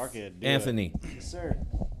 class. Fuck it. do Anthony, Yes, sir.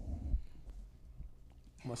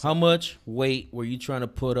 how much weight were you trying to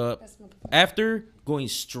put up after going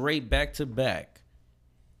straight back to back?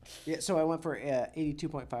 Yeah, so I went for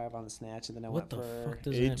 82.5 on the snatch, and then I What went the for. fuck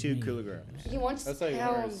does it. that 82 mean? kilograms. He wants That's like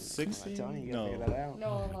pounds. 60. I'm telling you, you gotta No. figure that out. No,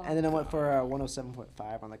 a lot. And then I went for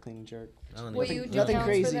 107.5 on the clean and jerk. I don't Will even- you do nothing pounds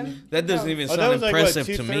crazy. for them? That doesn't No. even Oh, that sound was like, what, impressive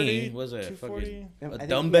to 230, me. Was it 240? I a think,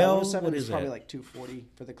 dumbbell? 107 What is is probably that? like 240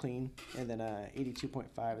 for the clean, and then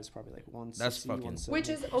 82.5 is probably like 160. That's fucking- 170. Which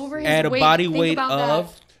is over his At a weight. body Think weight about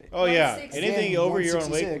of. Oh, yeah. 160. Anything Yeah, over your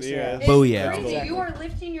own weight. 166, Yeah. yeah. It's Booyah. crazy. Exactly. You are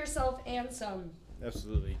lifting yourself and some.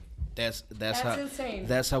 Absolutely. That's That's how. insane.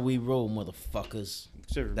 That's how we roll, motherfuckers.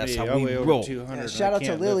 Except for That's me, how I we weigh over roll. 200. Shout I out to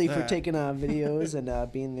can't Lily lift for that. taking videos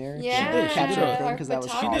and being there. Yeah, She did capture our everything because that was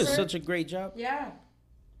She photographer. did awesome. such a great job. Yeah.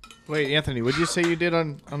 Wait, Anthony, what did you say you did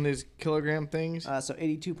on these kilogram things? So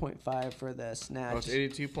 82.5 for the Oh, snatch. it's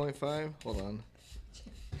 82.5. Hold on.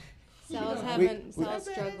 Sal's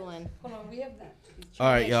struggling. Hold on, we have that. All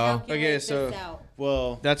right, y'all. Okay, so-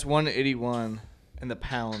 Well, That's 181 in the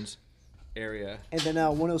pounds area. And then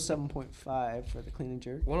 107.5 for the clean and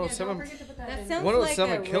jerk. 107. Don't forget to put that That in. sounds like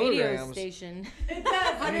 107 a radio kilograms. station. It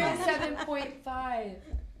does. 107.5.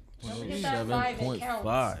 Don't forget that 5. It counts.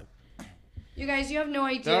 7.5. You guys, you have no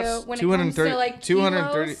idea That's when it comes to like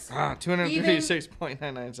 230, kilos.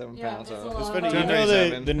 236.997 Yeah, pounds. that's a So. lot. it's funny. You know,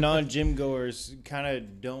 237. the non-gym goers kind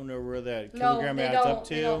of don't know where that No, kilogram they adds don't. up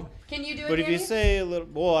They to. don't. Can you do it? But if you Danny? say a little,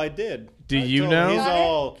 well, I did. Do I you told- know? He's Got it?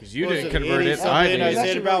 all 'Cause you what was didn't it, convert 80 it, something? I I did. said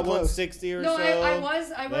Actually about really close. 160 or No, so. I was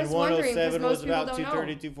Then wondering because 107 most was people about don't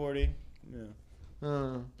 230, know. 240.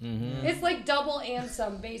 Yeah. Mm-hmm. It's like double and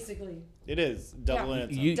some, basically. It is double Yeah. in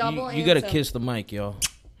You, Double you and gotta some. kiss the mic, y'all.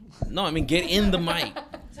 No, I mean get in the mic.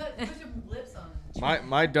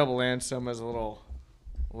 My double anthem is a little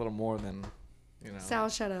more than, you know. Sal,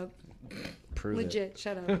 shut up. Prove Legit,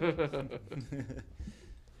 shut up.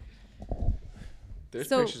 There's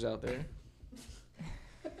So- pictures out there.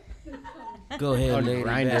 Go ahead, On lady.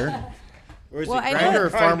 Grinder. back. Or is Well, it I know- Grinder or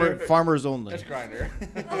Grindr. farmers only? That's Grinder.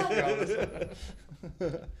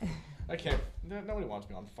 I can't. Nobody wants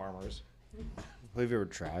me on Farmers. Have you ever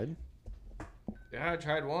tried? Yeah, I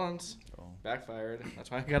tried once. Oh. Backfired.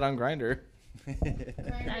 That's why I got on Grinder.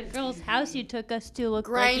 That girl's house you took us to looked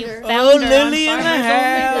Grinder. like you Oh, found her on Lily in the Farmers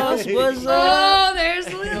house. Only, What's up? Oh,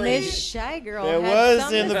 there's Lily. This shy girl. That had was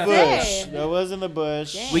something in the to bush. say. That was in the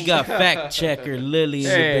bush. Dang. We got fact checker Lily in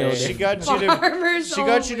Hey. the building. She got you to. Farmers She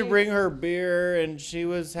got you to only. bring her beer, and she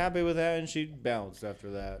was happy with that, and she bounced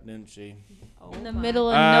after that, didn't she? Oh in the my. middle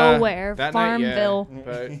of nowhere, That night, yeah, Farmville.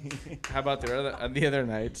 but how about the other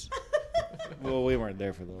nights? Well, we weren't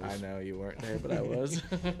there for those. I know you weren't there, but I was.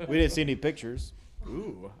 We didn't see any pictures.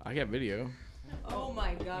 Ooh, I got video. Oh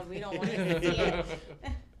my God, we don't want to see it.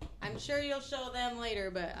 I'm sure you'll show them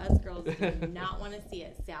later, but us girls do not want to see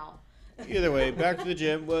it, Sal. Either way, back to the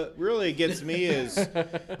gym. What really gets me is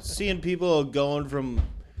seeing people going from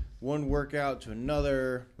one workout to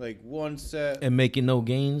another, like one set. And making no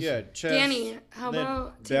gains. Yeah, chest. Danny, how then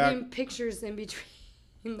about back. taking pictures in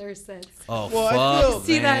between their sets? Oh, Well, I fuck feel-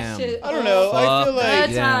 See that them. shit? I don't know. I feel Fuck like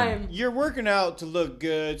Good them. time. you're working out to look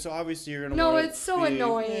good, so obviously you're gonna. No, wanna it's so be-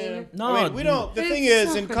 annoying. Yeah. No, I mean, we don't. The It's thing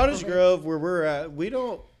is, so in Cottage annoying. Grove, where we're at, we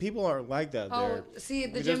don't. People aren't like that Oh, there. see,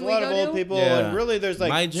 the There's gym a we lot of go old to? people, Yeah. and really, there's My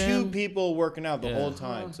like two gym? people working out the Yeah. whole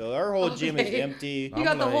time. So our whole gym is Okay. empty. You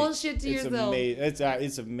got the like- whole shit to It's yourself.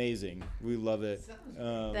 It's amazing. We love it.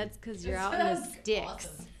 That's because you're out in the sticks.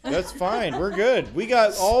 That's fine. We're good. We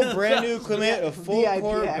got all brand new equipment, a full VIP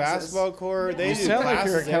court, access. basketball court. They You do sound like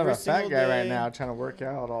classes you're kind of every a fat single guy right day. now, trying to work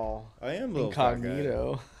out all I am a little fat guy.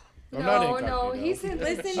 incognito. I'm not No, incognito. he's in.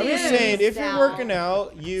 Listen I'm to just him, saying, if you're Sal. working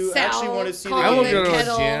out, you Sal, actually want to see the calm I will the go to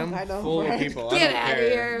kettle. a gym I know, full of right? people. I Get don't out of care.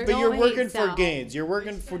 here. But Don't you're hate working for Sal. gains. You're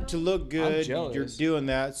working for to look good. You're jealous. doing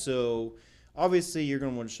that, so obviously you're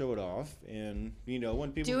gonna want to show it off. And you know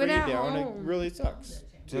when people Do bring it you at down, it home. really sucks.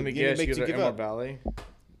 Let me It guess, makes you go to give Emerald up. Valley.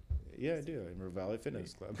 Yeah, I do. Emerald Valley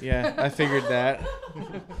Fitness Club. Yeah, I figured that.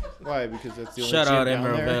 Why? Because that's the only Shout gym out down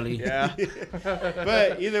Emerald there. Valley. Yeah.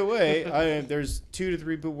 But either way, there's 2 to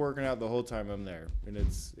 3 people working out the whole time I'm there, and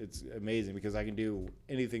it's amazing because I can do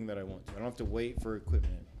anything that I want to. I don't have to wait for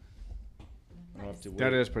equipment. I don't have to wait.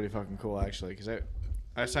 That is pretty fucking cool, actually, because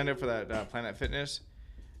I signed up for that Planet Fitness,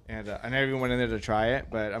 and I never even went in there to try it,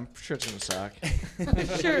 but I'm sure it's gonna suck.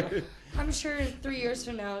 I'm sure 3 years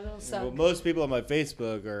from now it'll suck. Well, most people on my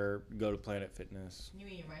Facebook go to Planet Fitness. You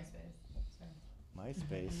mean your MySpace.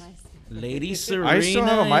 Lady Serena I still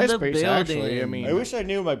have a in the MySpace, building. actually. I mean, I wish I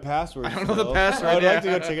knew my password. I don't know the still. password, I'd like to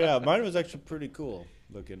yeah. go check it out. Mine was actually pretty cool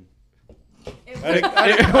looking. It I had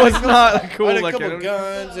a- it was not cool I had a looking. couple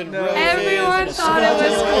guns and roses. Everyone and thought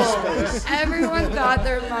it stuff. was cool. Everyone thought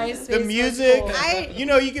their MySpace The music, was cool. you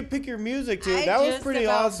know, you could pick your music too. I That was just pretty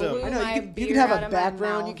about awesome. blew I know my you could beer have out a of my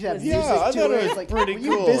background. You mouth could have with- Yeah, music I to thought it. it was It's like pretty when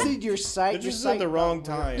you cool. visited your site. It's your just at site the wrong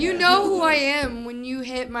time. You know who I am when you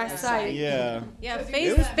hit my site. Yeah. Yeah, was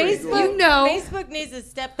pretty cool. Facebook. You know. Facebook needs to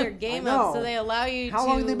step their game I up know. so they allow you How to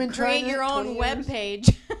long have they been trying create your it? own 20 web years? page.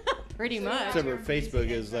 Pretty much. Except for Facebook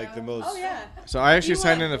is like the most. Oh yeah. So I actually You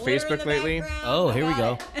signed want into glitter in Facebook the lately. background? Oh, here we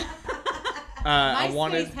go. I MySpace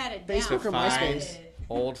wanted had it Facebook down. or find MySpace?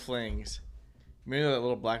 old flings. Remember that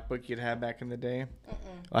little black book you'd have back in the day?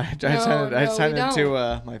 I No, signed we it to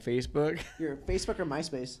don't. my Facebook. Your Facebook or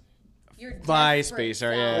MySpace? You're MySpace, desperate,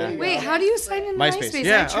 sorry, Sal. yeah. Wait, how do you sign in MySpace?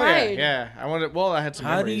 Yeah, I tried. yeah. I wanted. Well, I had some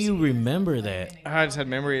How do memories. you remember that? I just had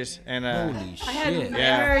memories, and Holy I had shit.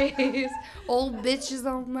 Yeah. memories. Old bitches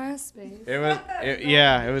on MySpace.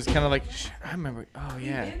 it was kind of like I remember. Oh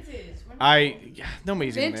yeah.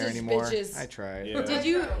 Nobody's even there Vintage anymore. bitches. I tried. Yeah. Did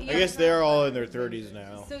you? I guess they're all in their 30s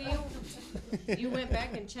now. So you went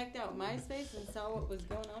back and checked out MySpace and saw what was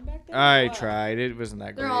going on back there? I What? tried. It wasn't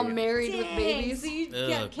that great. They're all married with Dang, babies. so you Ugh,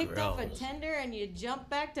 got kicked off a gross. Tinder and you jumped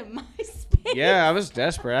back to MySpace. Yeah, I was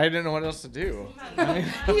desperate. I didn't know what else to do.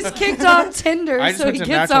 He's kicked off Tinder, I just so went he to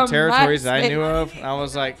gets natural on territories that I MySpace. knew of. And I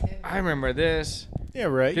was like, I remember this. Yeah,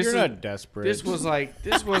 right. This You're is- not desperate. This was like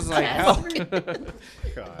how. God.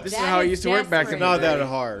 This is That how it is used to work back in the Not day. that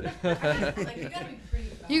hard.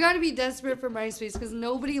 You gotta be desperate for MySpace because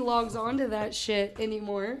nobody logs on to that shit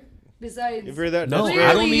anymore. Besides, If you're that No, desperate,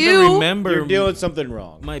 I don't Clearly even you- remember you're doing something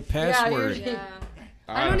wrong. my yeah, password. you're, Yeah.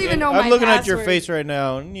 I don't even know my I'm looking at your password. face right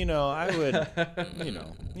now, and you know, I would, you know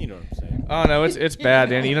what I'm saying. Oh no, it's bad,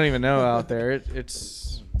 Danny. You don't even know out there.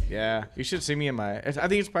 It's yeah. You should see me in my. I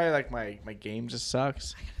think it's probably like my game just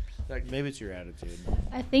sucks. Maybe it's your attitude.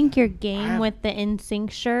 I think your game with the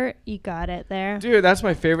NSYNC shirt, you got it there. Dude, that's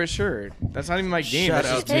my favorite shirt. That's not even my game. Shout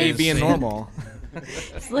That's out just to me being NSYNC. normal.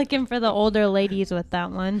 Just looking for the older ladies with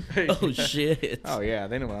that one. Oh shit. Oh yeah,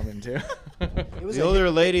 they know what I'm into. It was The a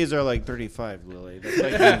older ladies are like 35, Lily.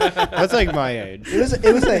 That's like my age. It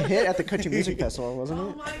was a hit at the country music festival, wasn't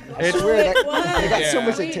it? I swear that it got so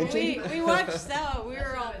much attention. We watched Sal. We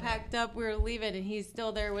were all packed up. We were leaving, and he's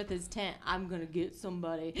still there with his tent. I'm gonna get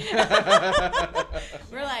somebody.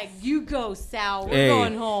 We're like, you go, Sal. We're Hey,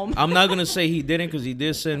 going home. I'm not gonna say he didn't because he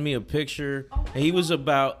did send me a picture. And he was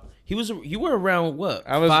about. You were around what?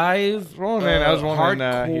 I was 5 rolling in. I was rolling in,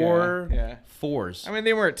 hardcore yeah. 4s. I mean,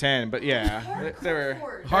 they weren't 10, but yeah, they were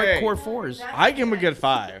Hardcore Hey, 4s. I give them a good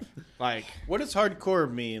 5. Like, What does hardcore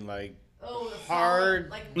mean? Like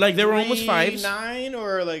hard, Like they were almost 5s. 9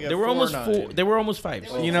 or like a They were almost 4-9? 4. They were almost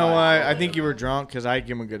 5s. you know what? I think you were drunk because I give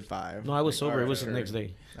them a good 5. No, I was sober. It was the next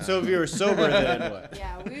day. So if you were sober, then what?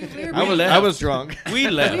 Yeah, we were. I was drunk. We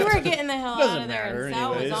left. We were getting the hell Doesn't out of there, matter and Sal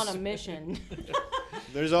was anyways. on a mission.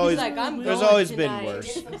 There's always like, I'm there's going always tonight. been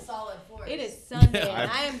worse. It is Sunday,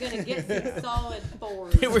 and I am gonna get some solid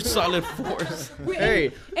 4s. They were solid 4s.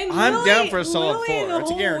 Hey, And I'm Lily- down for a solid Lily 4. the It's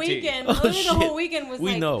a whole guarantee. Weekend, Oh, Lily the shit. whole weekend was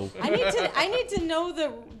We like, know. I need to know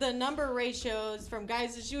the number ratios from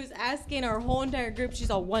guys. And she was asking our whole entire group. She's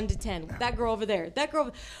all 1 to 10. That girl over there. That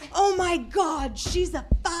girl. Oh my God, she's a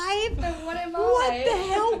 5. What am I? What the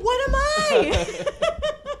hell? What am I?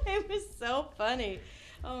 It was so funny.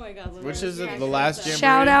 Oh my God. Lily, Which I was is it, cracking the last up. Jamboree?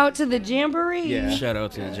 Shout out to the jamboree. Yeah. Shout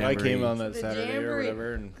out to the I Jamboree. came on that The Saturday or Jamboree.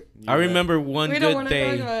 whatever. And I remember one We don't good want to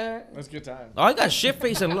talk day. about it. That's a good time. Oh, I got shit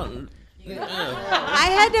face and lunch. I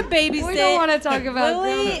had to babysit. We don't want to talk about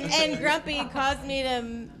Lily Grumpy. and Grumpy caused me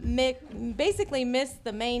to basically miss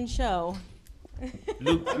the main show.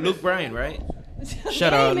 Luke Bryan, right? I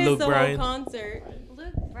Shout out missed Luke the Bryan. whole concert.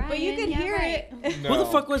 Luke But you could hear it. Who the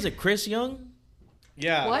fuck was it? Chris Young?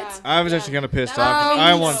 Yeah. What? I was actually kind of pissed That off. 'cause was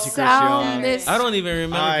I want to see Chris sound Young. miss- I don't even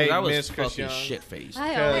remember because I I was miss Chris fucking Young. shit faced.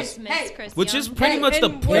 I always miss Chris Which Young. is pretty much the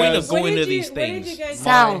And point of what going did to these What did you things. guys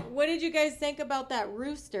Sal. What did you guys think about that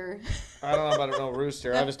rooster? I don't know about no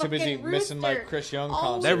rooster. I was too busy Fucking missing my rooster. Chris Young All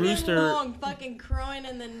concert. That weekend rooster- long, fucking crowing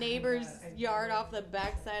in the neighbor's yard off the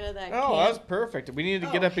backside of that. Oh, that was camp. perfect. We needed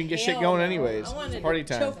to get up and get shit Hell going no. anyways. I wanted It's to party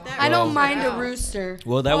time. choke that I don't rooster mind a out. rooster.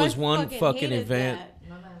 Well, that Oh, I was one fucking hated event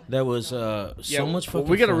that was so much well, fucking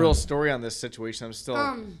we got a fun. real story on this situation. I'm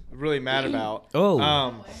still really mad about.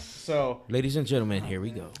 Oh. So Ladies and gentlemen, here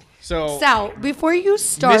we go. Sal, before you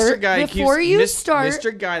start, Mr. Guy before keeps, you Mis- start,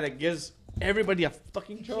 Mr. Guy that gives everybody a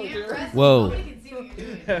fucking charger. Whoa.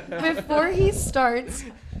 before he starts,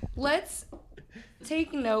 let's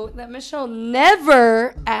take note that Michelle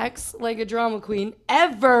never acts like a drama queen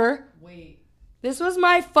ever. Wait. This was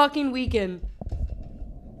my fucking weekend.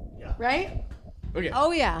 Yeah. Right? Okay.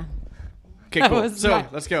 Oh yeah. Okay, That cool. was So my-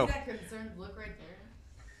 let's go.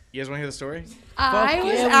 You guys want to hear the story? I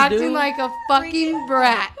was yeah, we acting do. like a fucking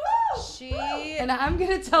brat. She And I'm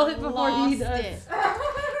gonna tell it before he lost does. it.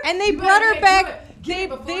 And they brought her back.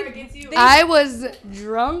 I was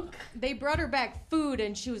drunk. They brought her back food,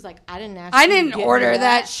 and she was like, "I didn't ask." I you to didn't get me order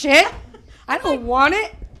that shit. I don't want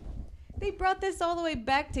it. They brought this all the way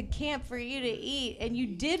back to camp for you to eat, and you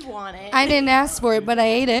did want it. I didn't ask for it, but I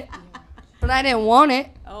ate it. But I didn't want it.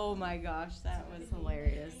 Oh my gosh, that was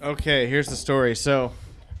hilarious. Okay, here's the story. So,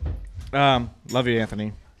 love you,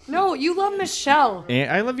 Anthony. No, you love Michelle.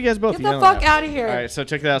 And I love you guys both. Get You the know fuck that. out of here. All right, so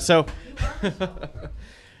check that out. So,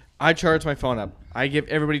 I charge my phone up. I give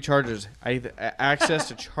everybody chargers. I have access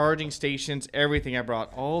to charging stations. Everything. I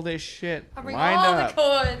brought all this shit I bring lined all up. the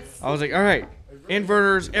cords. I was like, all right,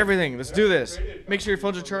 inverters, everything. Let's do this. Make sure your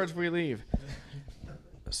phones are charged before you leave.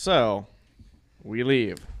 So, we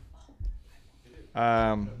leave.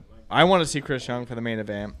 I want to see Chris Young for the main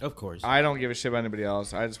event. Of course. I don't give a shit about anybody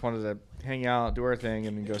else. I just wanted to hang out, do our thing,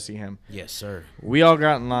 and then go see him. Yes, sir. We all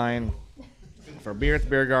got in line for beer at the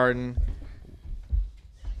beer garden.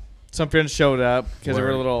 Some friends showed up because they were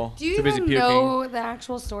a Word. little Do you too busy even puking. know the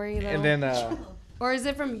actual story, though? And then, or is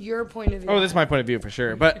it from your point of view? oh, that's my point of view for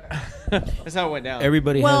sure. But that's how it went down.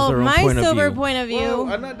 Everybody has Well, their own my point of sober view. point of view, Whoa,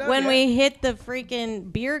 I'm not done when yet. we hit the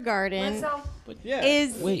freaking beer garden, yeah.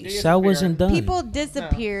 is Wait, Get Sal the beer. wasn't done. people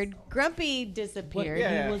disappeared. Grumpy disappeared.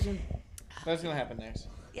 Yeah, yeah. That's gonna happen next.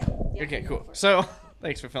 Okay, cool. So,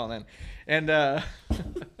 thanks for filling in. And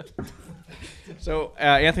so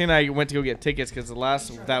Anthony and I went to go get tickets because the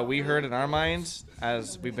last that we heard in our minds,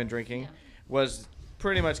 as we've been drinking, was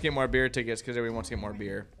pretty much get more beer tickets because everyone wants to get more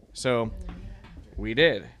beer. So we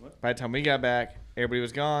did. By the time we got back, everybody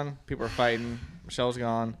was gone. People were fighting. Michelle was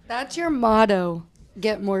gone. That's your motto.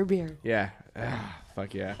 Get more beer. Yeah.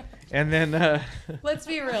 Fuck yeah. And then Let's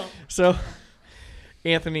be real. so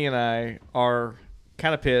Anthony and I are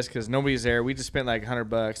kind of pissed because nobody's there. We just spent like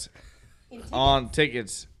 $100 on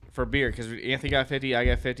tickets for beer because Anthony got 50, I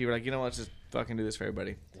got 50. We're like, you know what? Let's just fucking do this for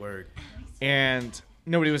everybody. Word. And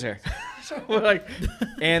nobody was there. So we're like,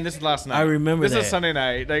 and this is last night. I remember this that. is Sunday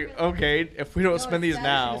night. Like, okay, if we don't spend these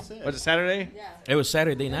now, was it Saturday? It was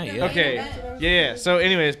Saturday night. Yeah. Okay, yeah. So,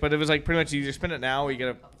 anyways, but it was like pretty much you either spend it now or you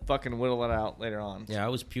gotta fucking whittle it out later on. Yeah, I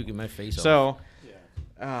was puking my face off. So,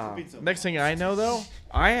 next thing I know, though,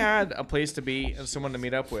 I had a place to be and someone to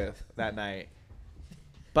meet up with that night,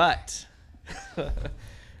 but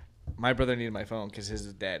my brother needed my phone because his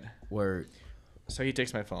is dead. Word. So he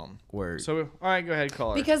takes my phone. Word. So all right, go ahead, call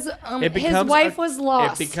her. Because It his becomes wife a- was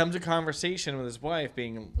lost. It becomes a conversation with his wife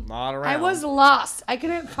being not around. I was lost. I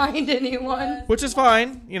couldn't find anyone. which is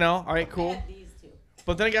fine, you know. All right, cool.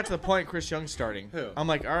 But then I got to the point Chris Young's starting. Who? I'm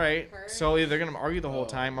like, all right, so either they're gonna argue the whole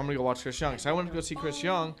time. I'm gonna go watch Chris Young. So I went to go see Chris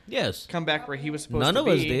Young. Yes. Come back where he was supposed None to of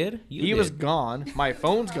be. us did. You He was did. gone. My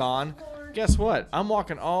phone's gone. Guess what? I'm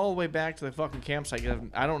walking all the way back to the fucking campsite. 'Cause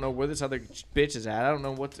I don't know where this other bitch is at. I don't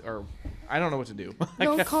know what to do.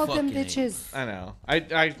 Don't call them Fucking A. bitches. I know.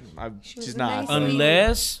 was She's a not. nice lady.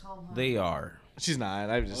 Unless they are. She's not.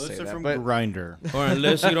 I would just say Listen that. from But Grinder. Or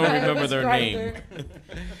unless you don't remember their Grindr. name.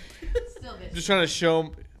 just trying to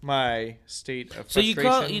show my state of So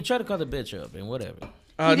frustration. you try to call the bitch up and whatever.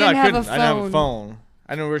 No, didn't I have a couldn't. I didn't have a phone. phone.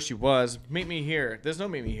 I know where she was. Meet me here. There's no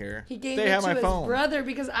meet me here. He gave they it have to my his phone. brother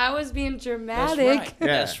because I was being That's dramatic. right. Yeah.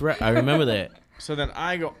 That's right. I remember that. So then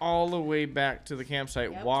I go all the way back to the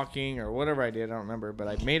campsite walking or whatever I did. I don't remember, but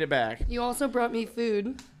I made it back. You also brought me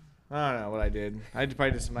food. I don't know what I did. I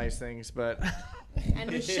probably did some nice things, but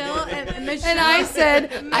And Michelle and Michelle And I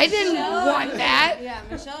said, I didn't want that. Yeah,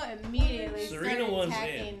 Michelle immediately Serena started wants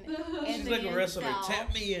attacking She's Anthony like a wrestler. himself.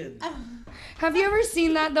 Tap me in. Have you ever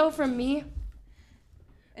seen that though from me?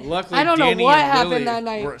 luckily I don't know Danny what and happened Lily that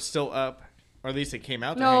night. were still up, or at least they came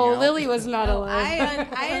out to hang No, out. Lily was not No, alive.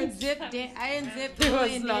 I unzipped It Lily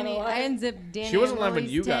was and not Danny. alive. I unzipped Danny. She wasn't and alive when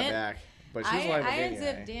Lily's you got tent. back, but she was alive when I Danny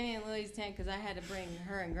unzipped and I. Danny and Lily's tent because I had to bring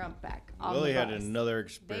her and Grump back. On Lily the had bus. another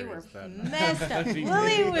They were experience that night. messed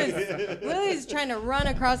up. Lily's trying to run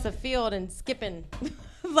across the field and skipping,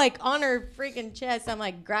 like on her freaking chest. I'm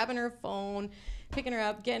like grabbing her phone, picking her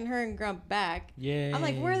up, getting her and Grump back. Yeah. I'm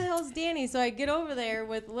like, where the hell's Danny? So I get over there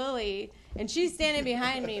with Lily, and she's standing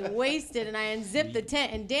behind me, wasted, and I unzip the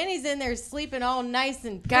tent, and Danny's in there sleeping all nice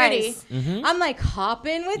and pretty. Guys. I'm like, hop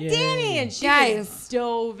in with Yeah. Danny, and she Guys. just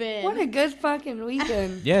dove in. What a good fucking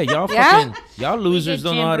weekend. Yeah, y'all Yeah? fucking y'all losers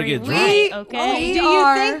don't know how to get drunk. We, Okay. we Do you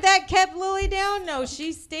are. think that kept Lily down? No,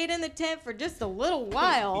 she stayed in the tent for just a little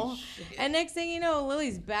while. And next thing you know,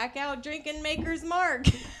 Lily's back out drinking Maker's Mark.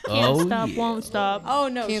 Can't Oh, stop, yeah. won't stop. Oh,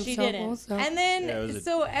 no, Can't she stop, didn't. won't stop. And then, Yeah, it was a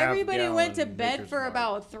so half everybody went to gallon bed Maker's for Mark.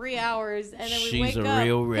 about 3 hours. And then we She's wake a up.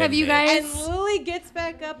 real redneck. Have you guys? And Lily gets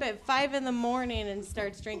back up at 5 in the morning and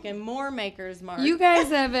starts drinking more Maker's Mark. You guys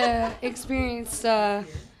have experienced It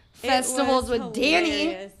festivals was with Danny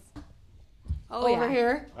hilarious. Oh, over yeah.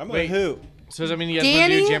 here. I'm Wait. with who? So does that mean you guys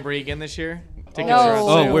want to do Danny? Jamboree again this year? Tickets No. are on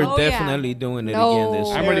Oh, sale. we're Oh, yeah. definitely doing it No. again this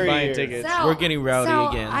I'm year. already Every buying year. tickets. Sal, We're getting rowdy Sal,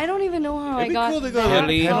 again. I don't even know how It'd I be got cool to go that to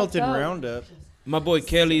Kelly. Pendleton fucked up. Roundup. My boy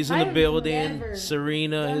Kelly's in the I've building. never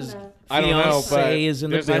Serena, done his that. I don't know, but fiance is in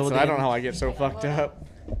the there's nights that building. I don't know how I get so fucked up.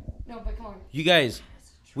 No, but come on. You guys,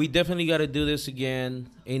 we definitely got to do this again.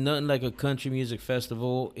 Ain't nothing like a country music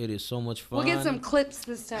festival. It is so much fun. We'll get some clips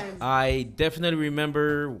this time. I definitely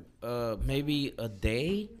remember maybe a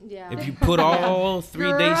day. Yeah. If you put all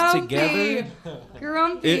 3 days Grumpy. together,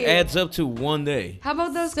 Grumpy. it adds up to 1 day. How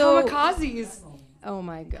about those So- kamikazes? Oh,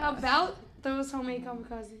 my God. How about those homemade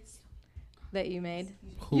kamikazes? That you made?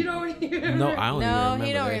 You don't even No, I don't No, even remember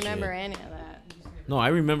he don't that remember shit. any of that. No, I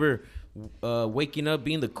remember waking up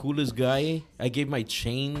being the coolest guy. I gave my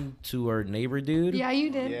chain to our neighbor dude. Yeah, you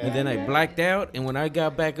did. And then I blacked out, and when I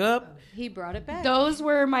got back up, He brought it back. Those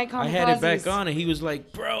were my kamikazes. I had it back on, and he was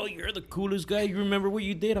like, "Bro, you're the coolest guy. You remember what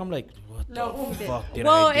you did?" I'm like, "What No. the fuck did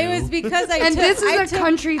Well, I do?" it was because I And took, this is I a took-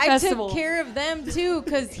 country I festival. took care of them too,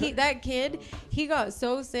 because that kid, he got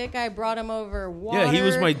so sick. I brought him over water. Yeah, he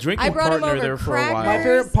was my drinking I brought him partner over there for a while. crackers. My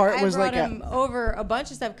favorite part I was brought like a- him over a bunch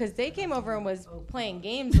of stuff because they came over and was playing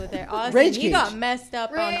games with it. Austin, Rage he Cage. got messed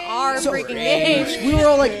up on our So- freaking game. We were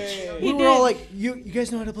all like, did. you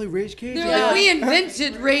guys know how to play Rage Cage? They're Yeah. like, we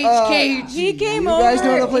invented Rage Cage. He came You guys know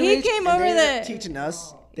how to over. play He Rage? came And over they ended up the. teaching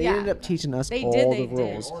us. They Yeah. ended up teaching us They all did, the they did.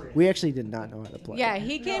 rules. We actually did not know how to play. Yeah,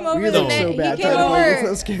 he came we over were the like net. so bad He came trying to play against over.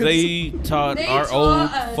 those kids. They taught our taught old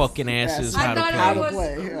us. fucking asses Yes. how I to thought play. How it to was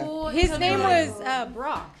play, yeah. cool. His to name play. was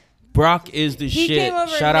Brock. Brock is the He shit. came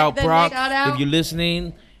over Shout out the Brock. next- Shout out. If you're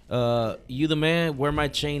listening, you the man. Wear my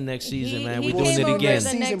chain next season, man. We he doing came it over again. the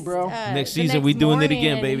Season, next, bro. Next the season, we doing it morning,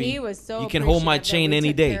 again, and baby. He was so You can hold my appreciative that chain we any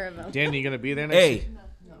took day. care of him. Danny, you gonna be there next? Hey,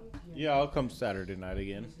 Yeah, I'll come Saturday night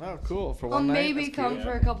again. Oh, cool. For I'll one night. maybe That's come cute.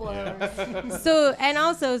 for a couple hours. So, and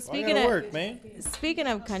also I speaking gotta of work, man. speaking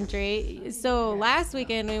of country, so last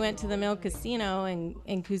weekend we went to the Mill Casino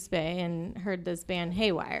in Coos Bay and heard this band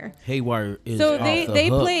Haywire. Haywire is So off they the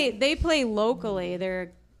hook. play locally.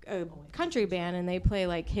 They're a country band and they play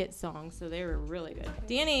like hit songs. So they were really good.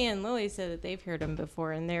 Danny and Lily said that they've heard them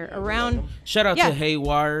before and they're around. Shout out Yeah. to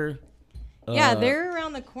Haywire. Yeah, they're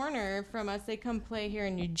around the corner from us. They come play here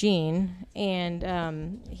in Eugene,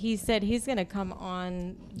 and he said he's gonna come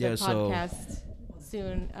on the Yeah, so- podcast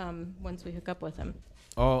soon once we hook up with him.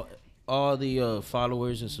 all the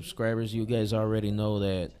followers and subscribers. You guys already know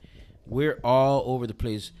that we're all over the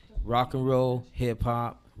place. Rock and roll, hip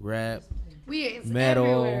hop, rap, It's metal,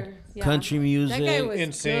 everywhere. Yeah. country That guy music, was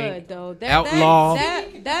Insane. good though. Outlaw.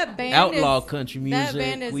 That band outlaw is, country That music.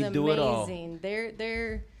 band is We amazing. do it all.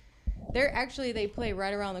 They're actually they play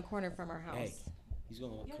right around the corner from our house. Hey, he's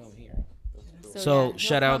gonna come here. So, So yeah, he'll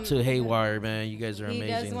shout out come- to Haywire, man. You guys are He does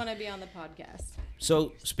amazing. want to be on the podcast.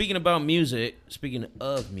 So speaking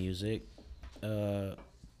of music,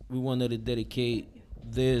 we wanted to dedicate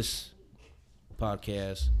this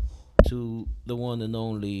podcast to the one and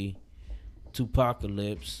only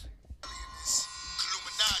Tupacalypse.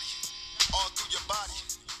 Illuminati, all through your body.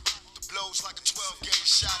 The blows like a 12-gauge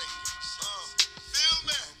shot. Feel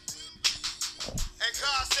me? And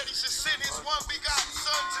God said he should send his one begotten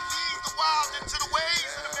son to lead the wild into the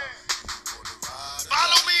ways of the man.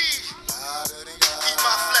 Follow me. Eat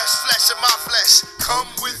my flesh of my flesh. Come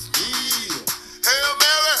with me. Hail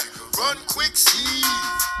Mary, run quick, see.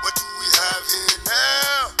 What do we have here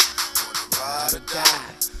now? Ride or die.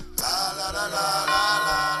 La la la la la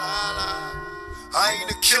la la. I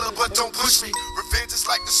ain't a killer, but don't push me. Revenge is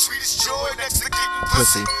like the sweetest joy next to getting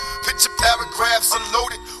pussy. Picture paragraphs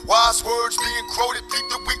unloaded, wise words being quoted. Beat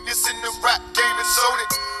the weakness in the rap game and sold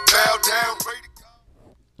it. Bow down, pray to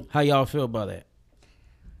God. How y'all feel about that?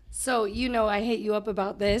 So I hit you up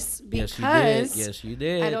about this Yes, because you did. Yes, you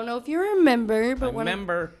did. I don't know if you remember, but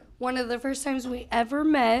Remember. one of the first times we ever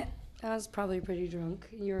met, I was probably pretty drunk.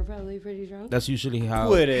 You were probably pretty drunk. That's usually how.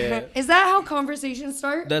 Quit it. Is that how conversations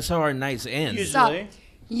start? That's how our nights end. Stop. Usually.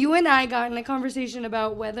 You and I got in a conversation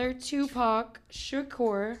about whether Tupac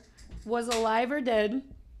Shakur was alive or dead,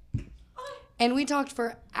 and we talked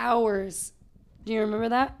for hours. Do you remember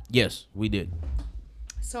that? Yes, we did.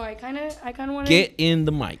 So I kind of wanted. Get in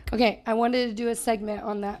the mic. Okay, I wanted to do a segment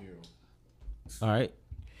on that. All right.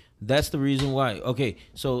 That's the reason why. Okay,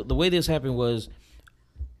 so the way this happened was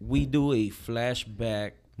we do a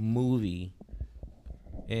flashback movie,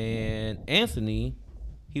 and Anthony,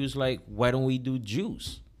 he was like, why don't we do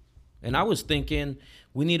Juice? And I was thinking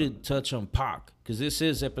we need to touch on Pac, because this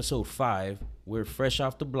is episode 5. We're fresh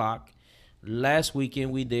off the block. Last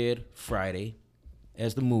weekend we did Friday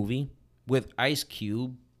as the movie with Ice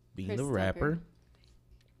Cube being Chris the rapper.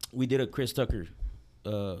 We did a Chris Tucker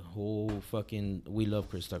we love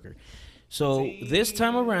Chris Tucker. So this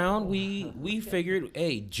time around we figured,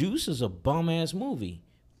 hey, Juice is a bum ass movie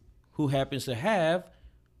who happens to have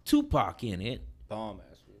Tupac in it, Bomb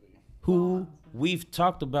ass movie. who we've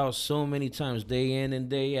talked about so many times, day in and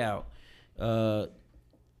day out.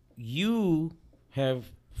 You have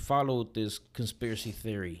followed this conspiracy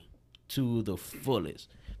theory to the fullest.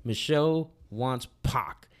 Michelle wants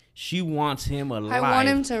Pac. She wants him alive. I want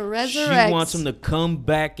him to resurrect. She wants him to come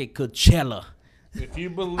back at Coachella. If you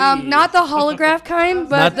believe. Not the holograph kind,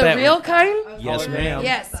 but Not the that real one. kind. Yes, ma'am.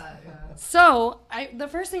 Yes. So the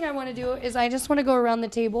first thing I want to do is I just want to go around the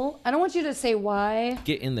table. I don't want you to say why.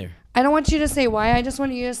 Get in there. I don't want you to say why. I just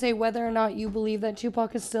want you to say whether or not you believe that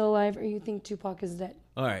Tupac is still alive or you think Tupac is dead.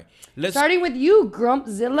 All right. Let's. Starting with you,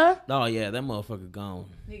 Grumpzilla. Oh yeah, that motherfucker gone.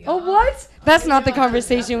 Oh, what? That's not the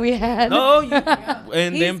conversation we had. No, you,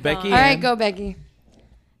 and He's then Becky. gone. All right, and go, Becky.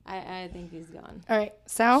 I think he's gone. All right,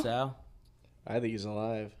 Sal. Sal, I think he's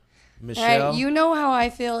alive. All Michelle. right, you know how I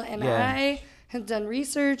feel, and Yeah. I have done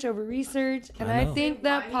research over research, and I I know. think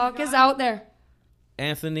that Pac is out there.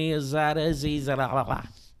 Anthony Azada Aziza. La, la, la.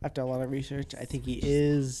 After a lot of research, I think he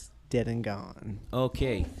is dead and gone.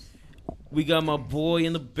 Okay. We got my boy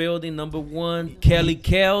in the building, number 1, Kelly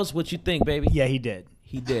Kells. What you think, baby? Yeah, he did.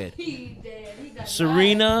 He did.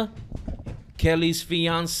 Serena, Kelly's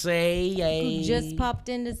fiance. Who just popped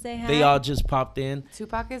in to say hi. They all just popped in.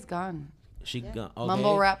 Tupac is gone. She gone. Okay.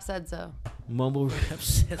 Mumble rap said so. Mumble rap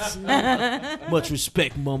says so. Much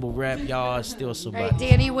respect, mumble rap. Y'all are still All right, somebody.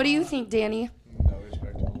 Danny, what do you think, Danny? No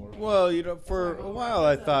respect to him. Well, for a while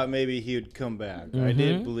I thought maybe he would come back. I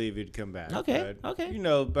did believe he'd come back. Okay, but, okay.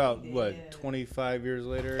 About, 25 years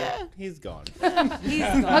later, he's gone.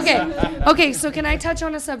 Okay, so can I touch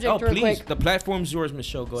on a subject Oh, real please. quick? The platform's yours,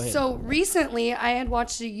 Michelle. Go ahead. So recently, I had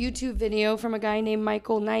watched a YouTube video from a guy named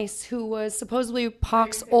Michael Nice, who was supposedly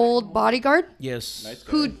Pac's old bodyguard, yes.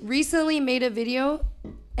 who recently made a video,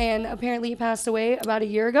 and apparently he passed away about a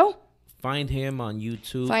year ago. Find him on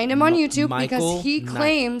YouTube. Find him on YouTube Michael because he Knight.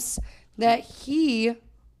 claims that he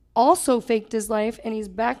also faked his life, and he's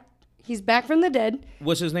back. He's back from the dead.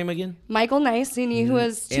 What's his name again? Michael Nice, and he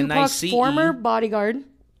was Tupac's N-I-C-E. former bodyguard.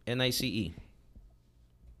 Nice.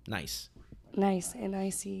 Nice. Nice,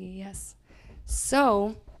 N-I-C-E, yes.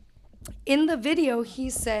 So, in the video, he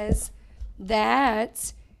says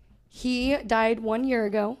that he died 1 year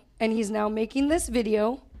ago, and he's now making this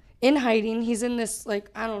video in hiding. He's in this,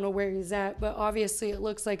 I don't know where he's at, but obviously it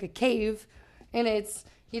looks like a cave, and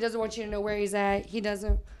he doesn't want you to know where he's at. He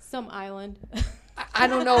doesn't. Some island. I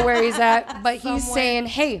don't know where he's at, but he's Somewhere. saying,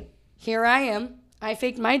 hey, here I am. I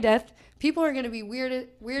faked my death. People are going to be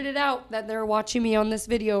weirded out that they're watching me on this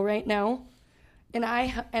video right now. And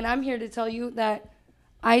I'm here to tell you that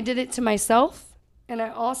I did it to myself, and I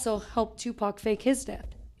also helped Tupac fake his death.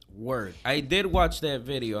 Word. I did watch that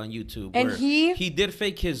video on YouTube. And where he did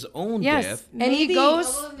fake his own Yes, death. and he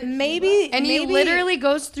goes, Maybe. he literally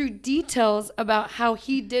goes through details about how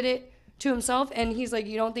he did it to himself, and he's like,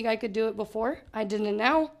 you don't think I could do it before? I did it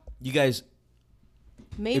now. You guys,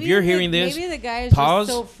 Maybe if you're hearing this, maybe the guy is pause.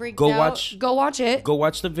 just so freaked Go out. watch. Go watch it. Go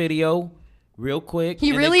watch the video, real quick. He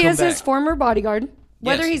and really then is come his back. former bodyguard.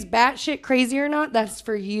 Whether Yes. he's batshit crazy or not, that's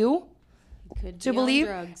for you Could to be on believe.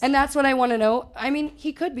 drugs. And that's what I want to know. I mean,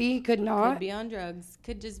 he could be, he could not. Could be on drugs.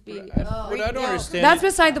 Could just be. What I don't understand. That's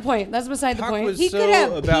beside the point. That's beside the Pac point. was He so could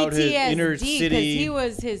have about his PTSD inner because city. he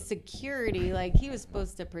was his security. Like he was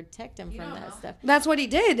supposed to protect him from that stuff. That's what he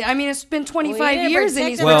did. I mean, it's been Well, he 25 didn't years and protect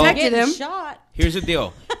he's him from protected getting him. Shot. Here's the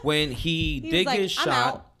deal. When he was did like, get "I'm shot,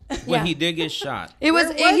 out." when Yeah. he did get shot, It was,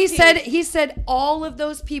 Where and he was he? said all of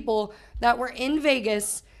those people that were in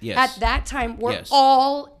Vegas Yes. at that time were Yes.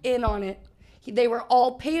 all in on it. They were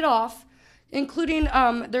all paid off, including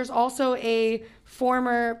there's also a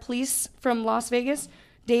former police from Las Vegas,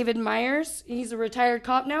 David Myers. He's a retired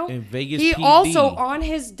cop now. In Vegas He PD. also on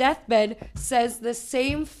his deathbed says the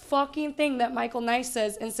same fucking thing that Michael Nice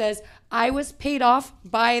says, and says, I was paid off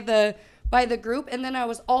by the group, and then I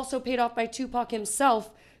was also paid off by Tupac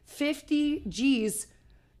himself, 50 G's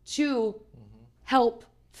to help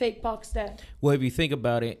fake Pac's death. well, if you think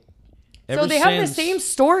about it, So they have the same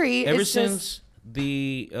story. Ever it's since just,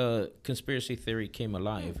 the conspiracy theory came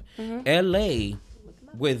alive, Mm-hmm. LA,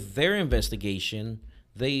 with their investigation,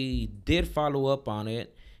 they did follow up on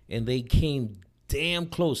it, and they came damn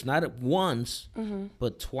close, not at once, Mm-hmm.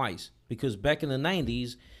 but twice. Because back in the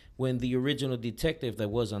 90s, when the original detective that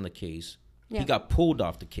was on the case, Yeah. he got pulled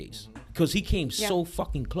off the case because he came so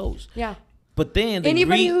fucking close. yeah. But then they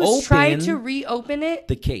Anybody who's tried to reopened reopen it,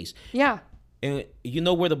 the case. yeah, And you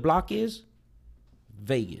know where the block is?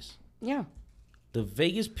 Vegas. yeah. The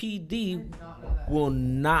Vegas PD will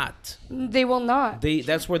not. They will not.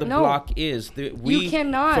 That's where the No. block is. We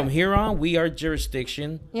cannot. From here on, we are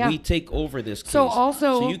jurisdiction. Yeah. We take over this case. So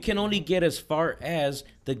also- so you can only get as far as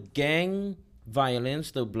the gang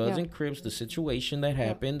violence, the Bloods Yeah. and Crips, the situation that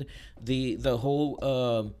happened, the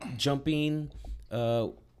whole jumping.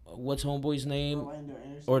 What's homeboy's name?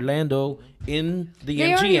 Orlando in the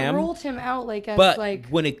They already MGM. ruled him out as But like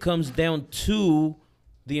when it comes down to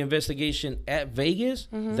the investigation at Vegas,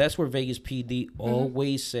 Mm-hmm. that's where Vegas PD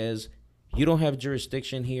always says, you don't have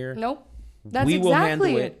jurisdiction here. nope. That's we will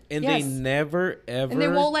exactly handle it. And they Yes. never, ever And they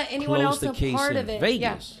won't let anyone close else the a case part in of it.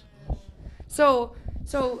 Vegas. Yeah. So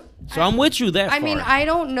I'm with you that I far. mean, I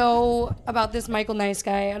don't know about this Michael Nice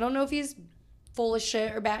guy. I don't know if he's full of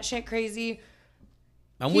shit or batshit crazy.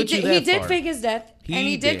 I'm He with you did, that he did far. fake his death, He and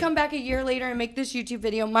he did did. come back a year later and make this YouTube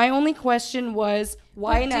video. My only question was,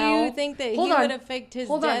 why now? Do you think that Hold he on. would have faked his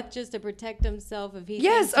Hold on. death just to protect himself if he?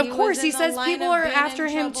 Yes, thinks of he course. was He in the says line people of are being after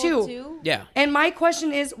in him trouble too. Yeah. And my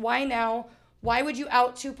question is, why now? Why would you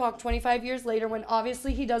out Tupac 25 years later when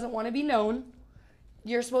obviously he doesn't want to be known?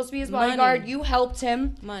 You're supposed to be his bodyguard. Money. You helped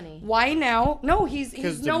him. Money. Why now? No, he's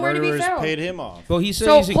Because the nowhere to be murderers found. paid him off. Well, he said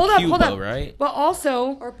So he's in hold up, Cuba, hold up. right? But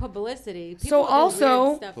also, Or publicity. So People do also-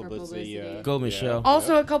 weird stuff for Publicity, publicity. Go, Michelle.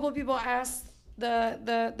 also a couple of people asked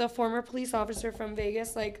the former police officer from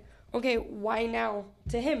Vegas, like, okay, why now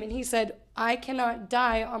to him? And he said, I cannot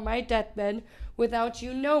die on my deathbed without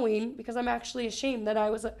you knowing, because I'm actually ashamed that I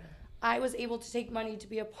was able to take money to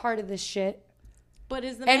be a part of this shit. But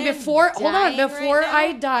is the And man before, hold on, dying before right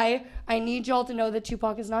I now? die, I need y'all to know that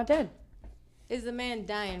Tupac is not dead. Is the man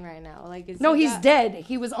dying right now? Like, is No, he he's dead.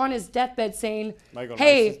 He was on his deathbed saying, Michael Nice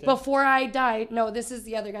hey, is dead? before I die. No, this is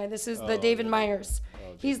the other guy. This is the David okay. Myers.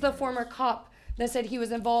 He's the former cop that said he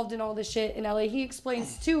was involved in all this shit in LA. He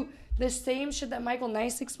explains, too, the same shit that Michael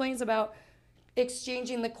Nice explains about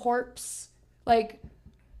exchanging the corpse. Like,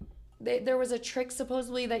 there was a trick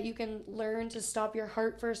supposedly that you can learn to stop your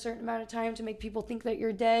heart for a certain amount of time to make people think that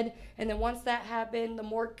you're dead. And then once that happened, the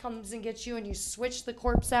morgue comes and gets you and you switch the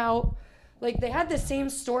corpse out. Like, they had the same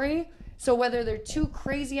story. So whether they're two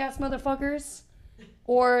crazy ass motherfuckers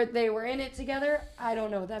or they were in it together, I don't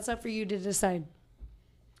know. That's up for you to decide.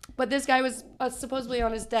 But this guy was supposedly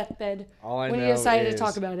on his deathbed All I when he know decided to is-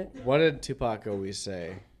 talk about it. What did Tupac always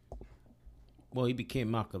say? Well, he became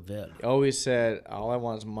Machiavelli. He always said, all I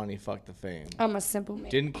want is money, fuck the fame. I'm a simple man.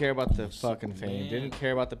 Didn't care about the fucking fame. Man. Didn't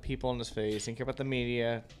care about the people in his face. Didn't care about the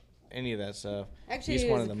media. Any of that stuff. Actually, he just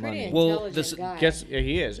he was wanted a the pretty money. Well, intelligent this- guy. Guess yeah,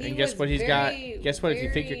 he is, He and guess was what he's very, got? Guess what? If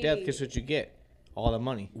you fake your death, very- guess what you get? All the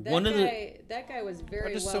money. That guy was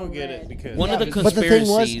very I just well don't get read. it because One of the But the thing was,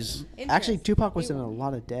 conspiracies. actually, Interest. Tupac was He- in a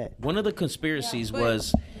lot of debt. One of the conspiracies Yeah, but-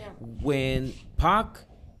 was when Pac.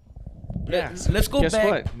 Yeah. Let's go Guess back.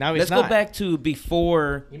 what? Now he's let's go not. back to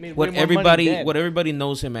before He made what way more money everybody dead. what everybody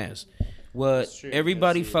knows him as. What That's true,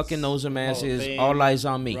 everybody because fucking he's knows him as Hall of is Fame, All Eyes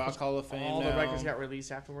on Me. Rock Hall of Fame. All the now. records got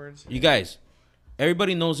released afterwards. You guys,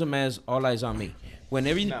 everybody knows him as All Eyes on Me. When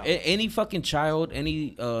No. any fucking child,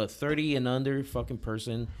 any 30 and under fucking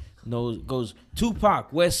person goes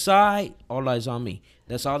Tupac, West Side, All Eyes on Me.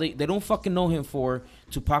 That's all they don't fucking know him for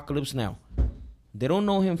Tupacalypse Now. They don't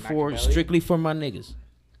know him for Machiavelli? Strictly for My Niggas.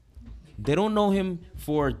 They don't know him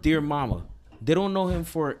for Dear Mama. They don't know him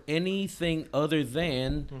for anything other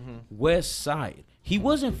than West Side. He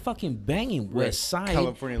wasn't fucking banging West Side.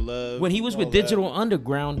 California Love. When he was with all that. Digital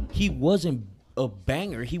Underground, he wasn't a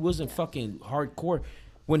banger. He wasn't fucking hardcore.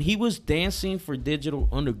 When he was dancing for Digital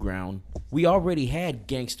Underground, we already had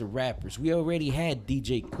gangster rappers. We already had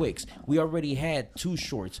DJ Quicks. We already had Too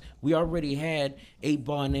Shorts. We already had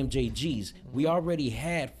 8-Ball and MJGs. We already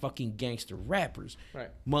had fucking gangster rappers. Right.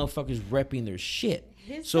 Motherfuckers repping their shit.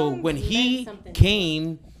 His So songs when he meant something to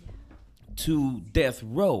came to Death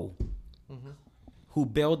Row, who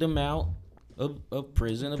bailed him out of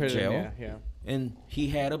prison, of jail, Yeah, yeah. and he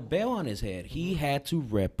had a bell on his head. He had to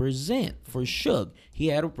represent for Suge. He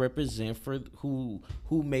had to represent for who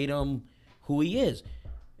made him who he is,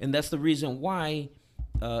 and that's the reason why.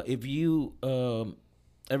 If you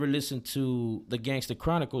ever listen to the Gangster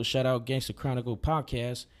Chronicle, shout out Gangster Chronicle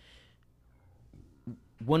podcast.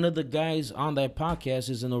 One of the guys on that podcast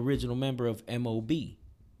is an original member of MOB.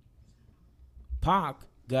 Pac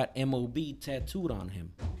got MOB tattooed on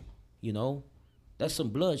him. You know, that's some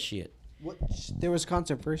blood shit. There was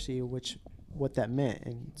controversy what that meant,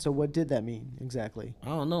 and so what did that mean exactly? I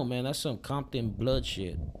don't know, man. That's some Compton blood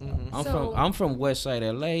shit. So- I'm from West Side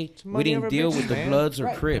LA. We money didn't over deal bitches, with the man. Bloods or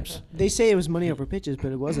Right. Crips. They say it was money over pitches,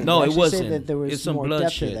 but it wasn't. No, They it actually say wasn't. That there was It's some more blood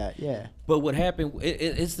depth shit. to that. Yeah. But what happened?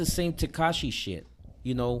 It's the same Tekashi shit.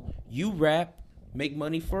 You know, you rap, make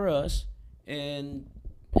money for us, and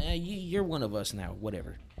you're one of us now.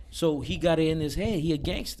 Whatever. So he got it in his head. He a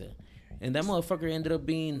gangster, and that motherfucker ended up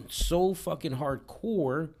being so fucking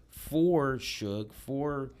hardcore for Suge,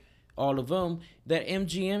 for all of them. That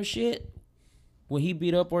MGM shit, when he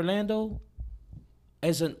beat up Orlando,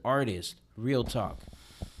 as an artist, real talk,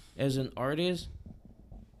 as an artist,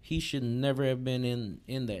 he should never have been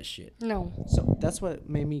in that shit. No. So that's what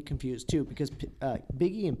made me confused too, because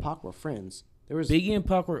Biggie and Pac were friends. There was Biggie and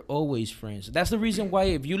Pac were always friends. That's the reason why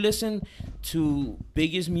if you listen to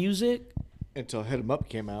Biggie's music Until Hit 'Em Up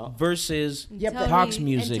came out. versus Yeah, but- Pac's Until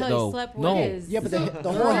music, he though, slept with no, his- yeah, but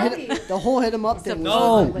the whole hit 'em up thing.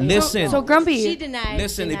 no, was listen, So Grumpy. She denied.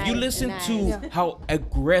 listen. If you denied, listen denied. to how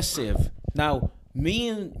aggressive now, me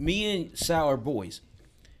and Sal are boys,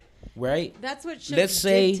 right? That's what Suge Let's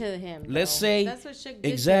say, did to him. let's though. say That's what Suge did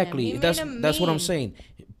exactly. To him. He That's made him what I'm mean. saying.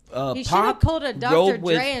 He should have Pac called a Dr. rode Dre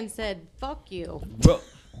with- and said, "Fuck you."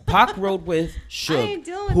 Pac rode with ain't Suge,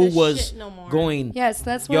 dealing with who this was shit no more. going. Yes,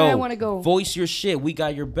 that's where Yo, I want to go. voice your shit. We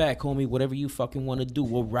got your back, homie. Whatever you fucking want to do,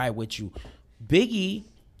 we'll ride with you. Biggie,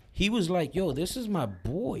 he was like, yo, this is my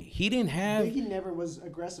boy. He didn't have. Biggie never was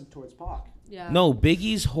aggressive towards Pac. Yeah. No,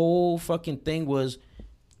 Biggie's whole fucking thing was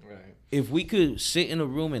Right. if we could sit in a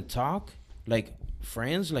room and talk like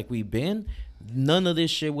friends, like we've been, none of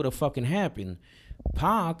this shit would have fucking happened.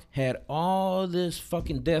 Pac had all this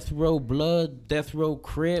fucking death row blood, death row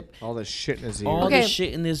crip, All this shit in his ear. all Okay. this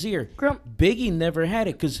shit in his ear. Grump. Biggie never had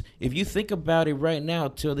it, because if you think about it right now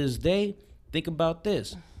till this day, think about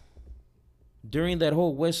this. During that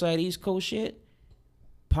whole West Side East Coast shit,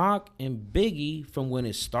 Pac and Biggie, from when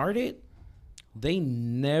it started, they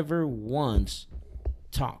never once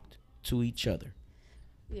talked to each other.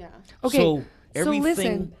 Yeah. Okay, So so everything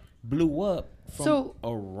listen. blew up from So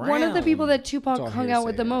around. one of the people that Tupac all hung out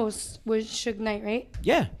with hearsay, the yeah. most was Suge Knight, right?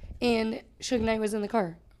 Yeah. And Suge Knight was in the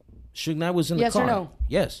car. Suge Knight was in Yes the or car. no?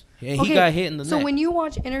 Yes. And Okay, he got hit in the so neck. when you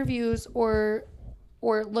watch interviews or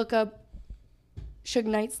look up Suge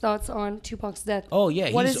Knight's thoughts on Tupac's death, Oh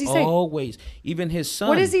yeah, what he's does he say? always, even his son.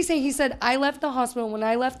 What does he say? He said, "I left the hospital. When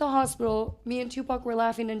I left the hospital, me and Tupac were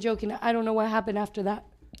laughing and joking. I don't know what happened after that,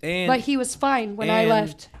 And, but he was fine when I and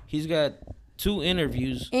left." He's got 2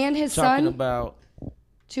 interviews And his talking son, about,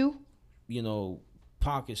 too. you know,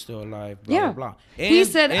 Pac is still alive, blah, Yeah. blah, blah. He And-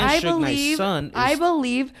 said, and "I Suge Knight's believe, son is I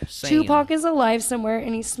believe saying- Tupac is alive somewhere,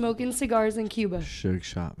 and he's smoking cigars in Cuba." Suge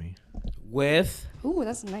shot me. with Ooh,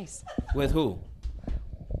 that's nice. who?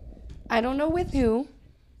 I don't know with who,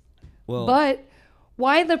 Well, but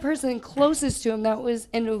why the person closest to him that was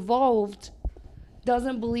involved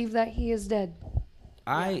doesn't believe that he is dead.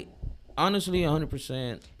 I honestly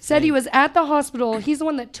 100% Said he was at the hospital. He's the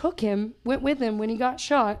one that took him, went with him when he got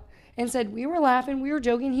shot, and said, "We were laughing, we were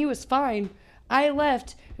joking, he was fine. I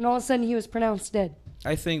left, and all of a sudden he was pronounced dead."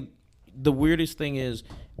 I think the weirdest thing is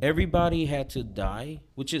everybody had to die,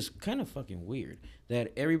 which is kind of fucking weird.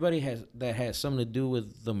 That everybody has something to do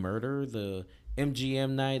with the murder, the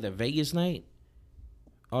MGM night, the Vegas night.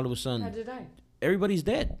 All of a sudden, Had to die. everybody's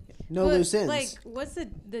dead. No But, loose ends. Like, what's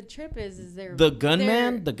the trip is there The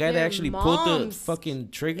gunman, the guy that their actually pulled the moms-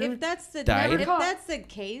 fucking trigger, If that's the died. if that's the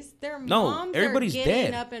case, their No, moms everybody's are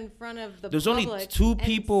getting dead. up in front of the There's only public 2 and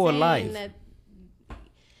people saying alive. that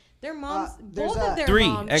their moms, there's both of their 3,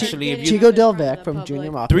 moms are actually, if getting you- Chico up in front of Delvec the from public.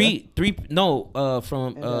 Junior Mafia.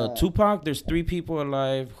 from Tupac, there's 3 people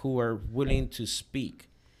alive who are willing to speak,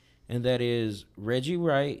 and that is Reggie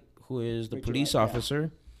Wright, who is the Reggie police Wright, yeah.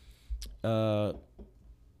 officer.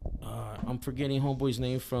 I'm forgetting homeboy's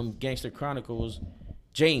name from Gangster Chronicles.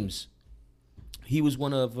 James. He was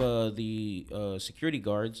one of the security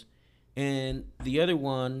guards, and the other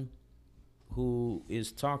one who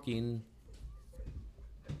is talking,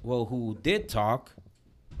 well, who did talk,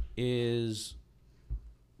 is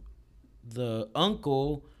the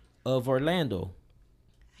uncle of Orlando.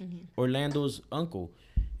 Orlando's uncle.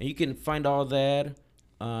 And you can find all that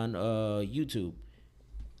on YouTube.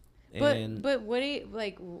 And But what do you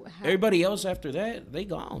like? How, everybody else after that, they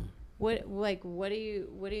gone. what do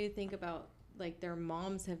you think about like their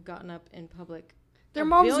moms have gotten up in public? Their a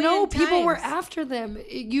moms billion know people were times? after them.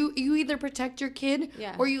 You either protect your kid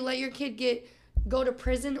Yeah. or you let your kid go to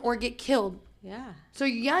prison or get killed. Yeah. So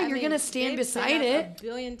yeah, I you're mean, gonna stand they've stood beside up it. a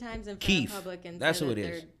billion times in front Keith. of public and That's said who that it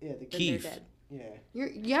is. they're- Yeah, the that they're Keith. dead.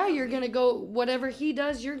 Yeah. You're gonna go whatever he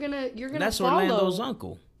does. You're gonna And that's follow. Orlando's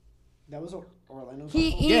uncle. That was Orlando's.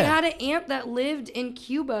 He Yeah. had an aunt that lived in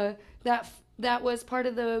Cuba that was part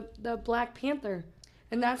of the Black Panther,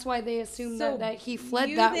 and that's why they assumed that he fled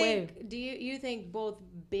you that way. think, Do you think both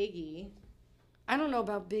Biggie I don't know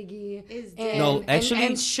about Biggie is and, dead? No, actually,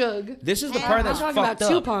 and Suge. This is the And part I'm that's talking about fucked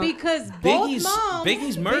up. Tupac. Because both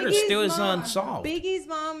Biggie's murder Biggie's still is mom- unsolved. Biggie's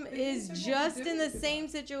mom is just in the same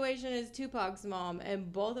situation as Tupac's mom,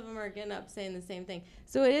 and both of them are getting up saying the same thing.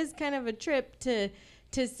 So it is kind of a trip to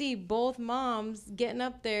see both moms getting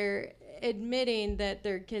up there admitting that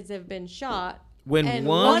their kids have been shot. When and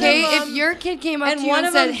one- of Okay, them- if your kid came up and to you one and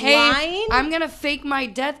of said, them's "Hey, lying? I'm gonna fake my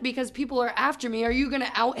death because people are after me," are you gonna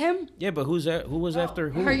out him? Yeah, but who was after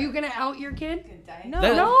who? Are you gonna out your kid? No,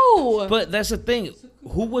 That- No. But that's the thing.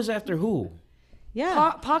 Who was after who?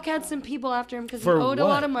 yeah. Pac had some people after him because he For owed a what?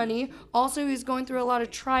 lot of money. Also, he's going through a lot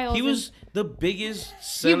of trials. He and- was the biggest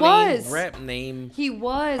selling was. rap name. He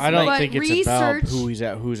was. I don't but think it's research,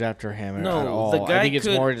 about who's after him No, at all. the guy I think it's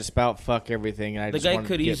could- more just about fuck everything. And I The just guy wanted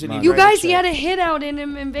could to get easily money. You write guys, a he check. had a hit out in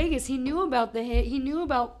him in Vegas. He knew about the hit. He knew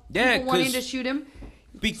about Yeah, people wanting 'cause- to shoot him.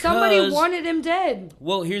 Because Somebody wanted him dead.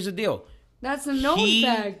 Well, here's the deal. That's a known He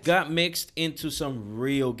fact. got mixed into some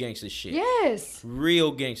real gangster shit. Yes.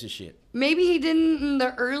 Real gangster shit. Maybe he didn't in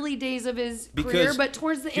the early days of his career, Because but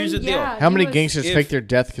towards the here's end, the deal. yeah. How he many was- gangsters if- fake their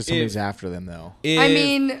death because somebody's if- after them, though? If,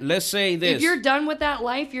 mean, let's say this. If you're done with that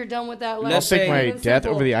life, you're done with that life. I'll Let's fake say- my Plain and death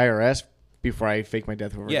simple. over the IRS before I fake my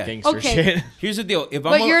death over Yeah. gangster Okay. shit. Here's the deal. If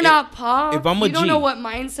But I'm you're not Pac. if I'm a you don't G. know what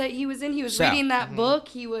mindset he was in. He was Sal. reading that book.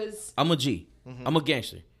 He was. I'm a G. Mm-hmm. I'm a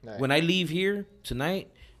gangster. When I leave here tonight,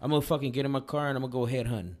 I'm gonna fucking get in my car and I'm gonna go head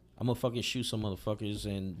hunting. I'm gonna fucking shoot some motherfuckers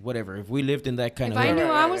and whatever. If we lived in that kind If of I hood. knew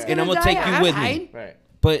I was And gonna I'm gonna die, take you I'd with me. hide. Right.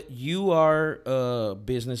 But you are a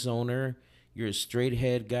business owner. You're a straight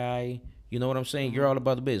head guy. You know what I'm saying? You're all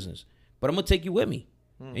about the business. But I'm gonna take you with me.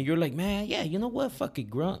 and you're like, man, yeah, you know what? Fuck it,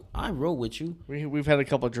 grunt. I roll with you. We've had a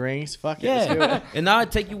couple drinks. Fuck it. Let's do Yeah, it. and now I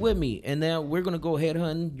take you with me, and now we're gonna go head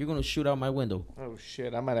hunting. You're gonna shoot out my window. Oh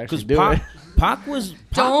shit! I might actually Because do it. Pac was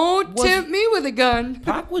Don't tempt me with a gun.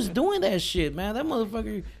 Pac was doing that shit, man. That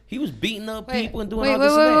motherfucker, he was beating up Wait, people and doing wait, all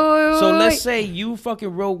this wait, and that. wait, wait, So wait, let's wait. say you fucking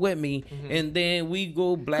roll with me, and then we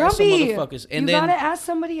go blast some Grumpy, motherfuckers, and you then gotta ask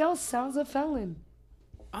somebody else. Sounds a felon.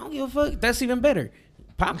 I don't give a fuck. That's even better.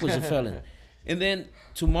 Pac was a felon, and then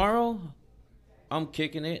tomorrow, I'm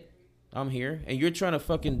kicking it. I'm here, and you're trying to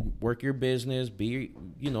fucking work your business, be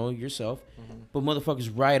yourself, but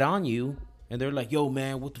motherfuckers right on you, and they're like, "Yo,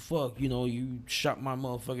 man, what the fuck? You shot my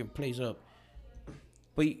motherfucking place up."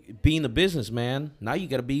 But being a businessman, now you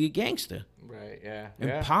gotta be a gangster. Right. Yeah. And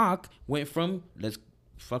Yeah. Pac went from, let's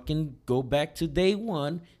fucking go back to day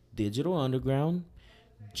one, Digital Underground,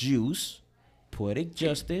 Juice, Poetic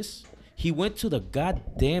Justice. He went to the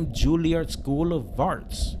goddamn Juilliard School of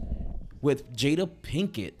Arts with Jada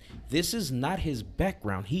Pinkett. This is not his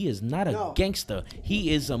background. He is not a gangster.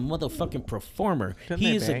 He is a motherfucking performer. Couldn't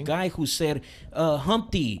He they is a bang? guy who said,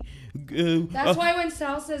 Humpty. That's why when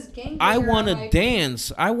Sal says gang, I banger, want to I'm like,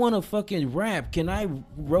 dance. I want to fucking rap. Can I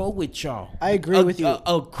roll with y'all? I agree with you.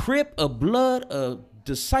 A Crip, a Blood, a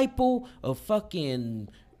Disciple, a fucking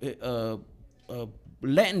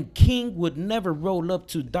Latin King would never roll up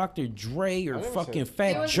to Dr. Dre or fucking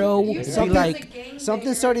Fat Joe. you Be said he was like, a gang Something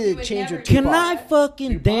banger, started he to would change never with do can Tupac. I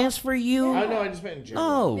fucking dance for you? I know. I just meant in general.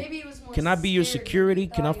 No. Maybe it was more Can I be your scared than security? he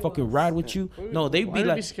Can I thought he fucking was. ride with you? No, they'd Why be would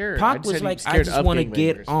I like, be scared? I Pac just was said like, he's I scared just of want to gangbangers.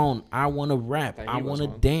 get on. I want to rap. Thought I he was want to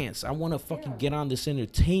one. dance. I want to fucking get on this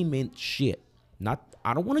entertainment shit.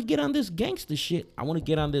 I don't want to get on this gangster shit. I want to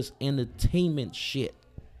get on this entertainment shit.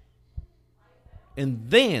 And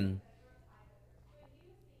then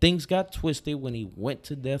things got twisted when he went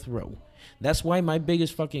to death row. That's why my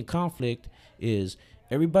biggest fucking conflict is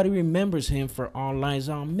everybody remembers him for All Eyes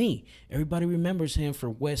on Me. Everybody remembers him for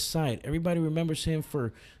West Side. Everybody remembers him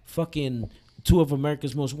for fucking Two of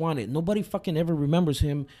America's Most Wanted. Nobody fucking ever remembers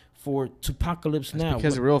him for Tupacalypse Now.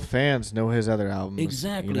 Because real fans know his other albums.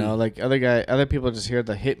 Exactly. Like other people just hear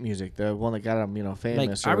the hit music, the one that got him,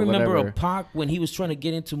 famous. Like, I or remember whatever. a Pac when he was trying to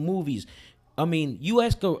get into movies. I mean, you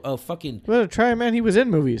ask a fucking Well, try man, he was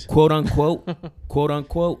in movies. quote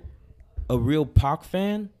unquote, a real Pac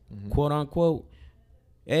fan, quote unquote,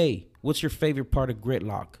 hey, what's your favorite part of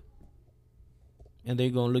Gridlock? And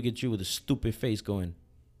they're going to look at you with a stupid face going,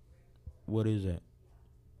 what is that?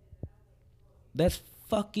 That's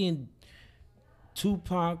fucking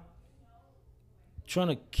Tupac trying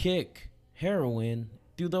to kick heroin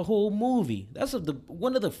through the whole movie. That's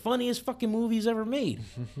one of the funniest fucking movies ever made.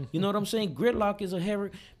 You know what I'm saying? Gridlock is a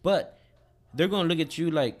heroin, but they're going to look at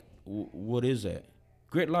you like, what is that?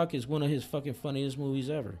 Gridlock is one of his fucking funniest movies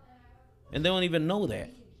ever. And they don't even know that.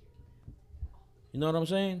 You know what I'm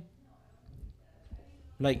saying?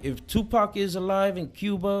 Like, if Tupac is alive in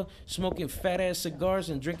Cuba, smoking fat-ass cigars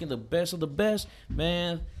and drinking the best of the best,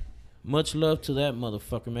 man, much love to that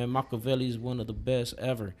motherfucker, man. Machiavelli is one of the best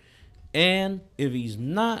ever. And if he's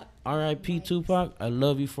not, R.I.P. Tupac, I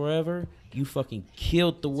love you forever. You fucking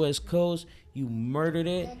killed the West Coast. You murdered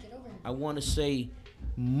it. I want to say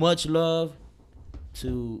much love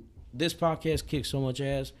to this podcast. Kicked so much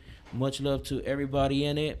ass. Much love to everybody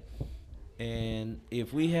in it. And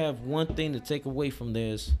if we have one thing to take away from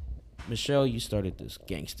this, Michelle, you started this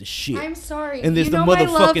gangster shit. I'm sorry. And there's you the know my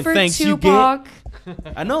love motherfucking for thanks you get. Tupac.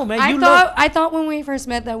 I know, man. I thought when we first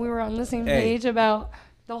met that we were on the same Hey. page about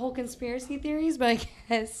the whole conspiracy theories, but I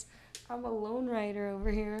guess I'm a lone rider over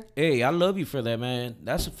here. Hey, I love you for that, man.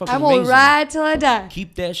 That's a fucking I will amazing. ride till I die.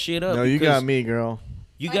 Keep that shit up. No, you because got me, girl.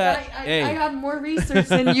 You got. I got more research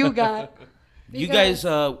than you got. You guys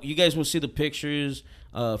will see the pictures.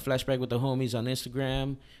 Flashback with the homies on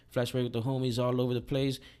Instagram. Flashback with the homies all over the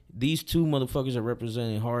place. These two motherfuckers are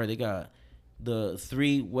representing hard. They got the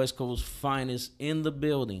 3 West Coast finest in the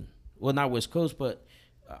building. Well, not West Coast, but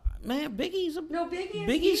man, Biggie's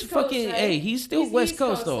East Coast, fucking. right? Hey, he's still He's West East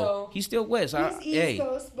Coast Coast, though. though. He's still West. He's East hey,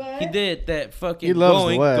 Coast, but he did that fucking He loves the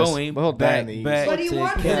going, West. going We'll die in back, the East. back But he to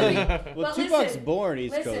wants Cali. to be. Well, But Tupac's listen, born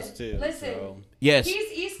East listen, Coast too. listen. So. Yes.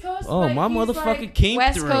 He's East Coast. Oh, but my he's motherfucker like came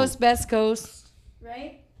West through. Coast, Best Coast,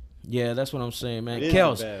 right? Yeah, that's what I'm saying, man. It is the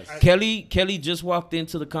Kels, best. Kelly just walked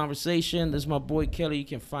into the conversation. This is my boy Kelly. You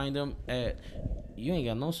can find him at. You ain't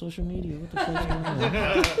got no social media. What the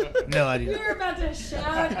fuck? No You idea. were about to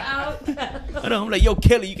shout out. I know. I'm like, yo,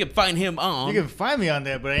 Kelly. You can find him on. You can find me on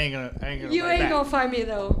there, but I ain't gonna. You write ain't back. gonna find me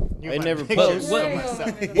though. You I can never find post. pictures What-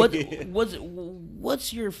 of You ain't myself. gonna What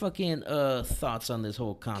what's your fucking thoughts on this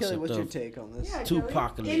whole concept Kelly, what's your of take on this? Yeah,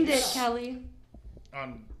 Tupacalypse? End it, Kelly.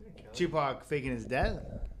 On Tupac faking his death?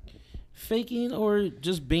 Faking or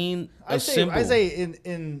just being a symbol. I say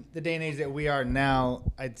in the day and age that we are now,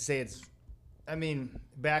 I'd say it's. I mean,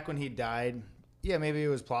 back when he died, yeah, maybe it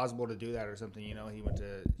was plausible to do that or something. You know, he went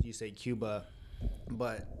to Cuba,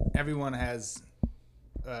 but everyone has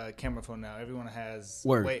a camera phone now. Everyone has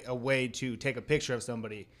a way to take a picture of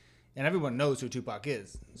somebody, and everyone knows who Tupac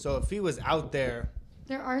is. So if he was out there,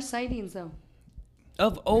 There are sightings though.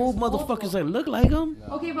 Of old motherfuckers that look like him.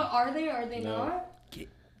 Okay, but are they? Are they not?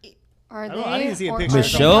 Are they? I didn't see a or picture are of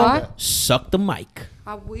they Michelle, not? suck the mic.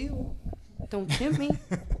 I will. Don't tempt me.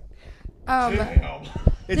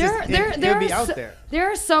 it's just, he'll be out there.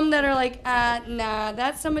 There are some that are like, nah,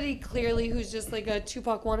 that's somebody clearly who's just like a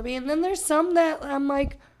Tupac wannabe, and then there's some that I'm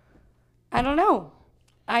like, I don't know.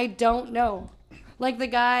 Like the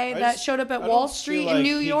guy that showed up at Wall Street in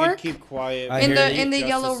New York Keep quiet. in the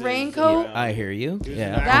yellow raincoat. I hear you.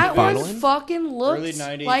 Yeah, That I'm one following. fucking Early looked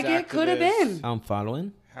 90s like it could have been. I'm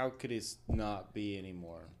following. How could he not be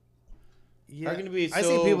anymore? Yeah. How can it be I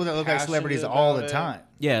so see people that look like celebrities all the passionate about time.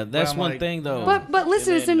 Yeah, that's I'm one like, thing though. But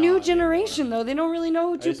listen, And it's a then new not generation though. They don't really know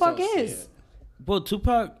who just Tupac don't see is. it. Well,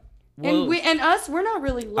 Tupac. Well, And us, we're not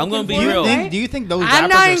really looking gonna be for real. it, right? Do you think those I'm rappers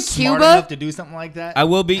not are in smart Cuba. enough to do something like that? I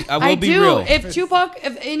will be do. real.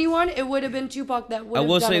 If anyone, it would have been Tupac that would I have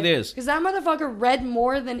will done say it. this. Because that motherfucker read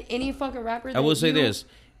more than any fucking rapper. I will say this: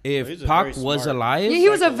 He's if a Pac very was smart- alive, Yeah, he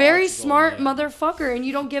was a very Psychological smart man. motherfucker, and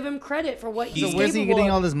you don't give him credit for what he's So where's he capable getting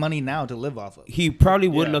of. all this money now to live off of? he probably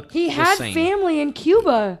would Yeah. look He the had same. family in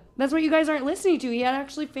Cuba. That's what you guys aren't listening to. He had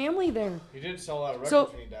actually family there. He did sell out records So-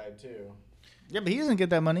 when he died too. Yeah, but he doesn't get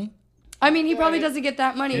that money. I mean, he probably doesn't get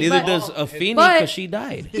that money. Neither but does Afeni but because she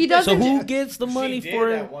died. he So doesn't. who gets the money She did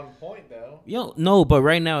for? at one point though. Yo, no, but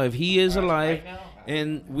right now, if he is alive Right now,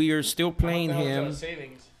 and we are still playing that was him, out of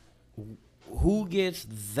savings. who gets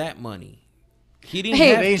that money? He didn't Hey,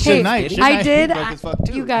 have They kids, should night. did he? I did. Broke as fuck,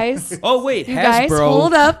 too. You guys. Oh wait, You Hasbro. guys,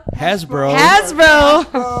 hold up. Hasbro.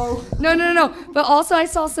 Hasbro. No. But also, I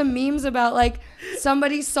saw some memes about like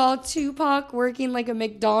somebody saw Tupac working like a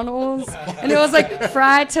McDonald's, and it was like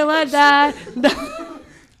 "Fry till I die."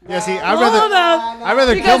 Yeah, see, Hold up. I'd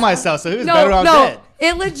rather kill Because- myself, so he was better off dead.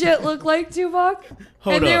 It legit looked like Tupac,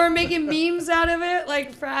 Hold and they up. were making memes out of it,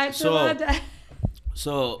 like "Fry till I die."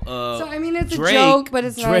 So, So I mean, it's Drake, a joke, but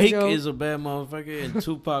it's not a Drake joke. is a bad motherfucker, and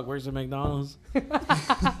Tupac works at McDonald's.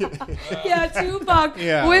 Yeah, Tupac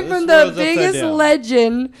Yeah, went this from world's the upside biggest down.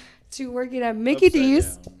 legend to working at Mickey Upside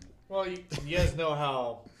D's. down. Well, you guys know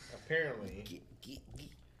how apparently.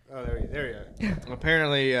 Oh, there you go.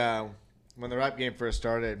 Apparently, when the rap game first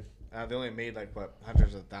started, they only made like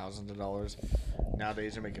hundreds of thousands of dollars.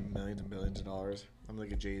 Nowadays, they're making millions and billions of dollars. I'm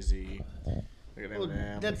looking at Jay-Z, look at Well,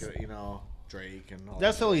 Eminem, that's- look at Drake and all.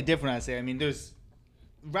 That's that. totally different. I say. I mean, there's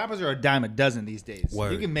rappers are a dime a dozen these days.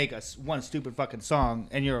 Word. You can make one stupid fucking song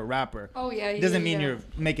and you're a rapper. Oh yeah, It doesn't mean you're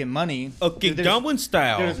making money. Okay, There's- Godwin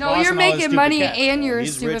style. there's- No, Flossing you're all this making stupid money cash. and you're a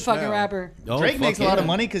He's stupid rich fucking now. rapper. Oh, Drake fuck makes a lot of yeah.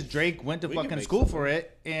 money because Drake went to We can fucking make school some for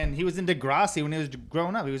it, and he was in Degrassi when he was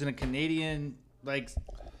growing up. He was in a Canadian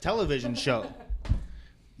television show.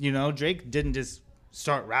 You know, Drake didn't just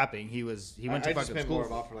start rapping. He went to I just fucking meant school. more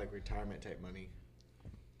about for like retirement type money.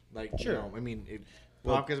 Like, Sure. I mean,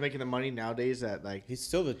 Pac is making the money nowadays that like He's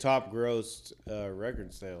still the top grossed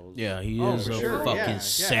record sales. Yeah, he Oh, is for a sure. fucking Yeah, yeah.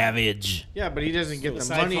 savage. Yeah, but he doesn't get the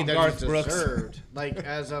Aside money from that Garth he's Brooks. deserved. Like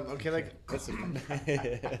as of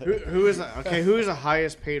who is the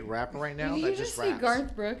highest paid rapper right now Did that you just just say raps?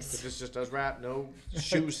 Garth Brooks? That just does rap, no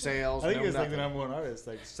shoe sales, no nothing. number one artist,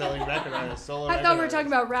 like selling record artists, solo. I thought we were talking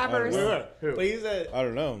about rappers. Who? But he's a. I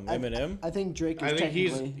don't know. Eminem. I think Drake is I think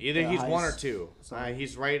he's technically either the he's one or highest. two.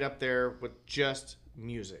 He's right up there with just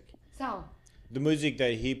music. Sal. The music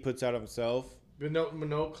that he puts out himself. But no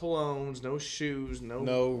colognes, no shoes,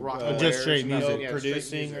 No, rock just straight wears, music. yeah, producing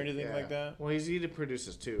straight music, or anything yeah. like that? Well, he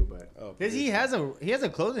produces too, but Oh, He has a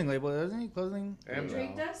clothing label, doesn't he? Clothing.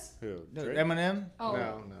 Drake does? Who? No, Drake? Eminem. Oh.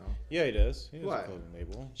 no. Yeah, he does. He has What? a clothing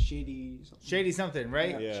label. Shady. Something. Shady something,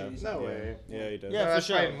 right? Yeah. No yeah. way. Yeah, he does. Yeah, for that's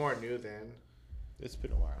sure. probably more new then. It's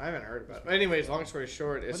been a while. I haven't heard about it. But anyways, long story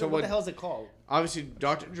short, What the hell is it called? obviously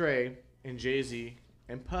Dr. Dre and Jay-Z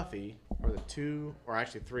and Puffy are the two, or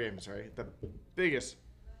actually three, I'm sorry, the biggest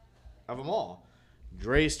of them all.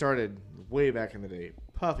 Dre started way back in the day.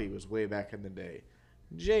 Puffy was way back in the day.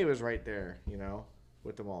 Jay was right there,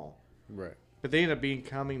 with them all. Right. But they ended up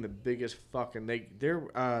becoming the biggest fucking, they're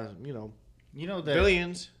You know the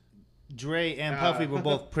billions. Dre and Puffy were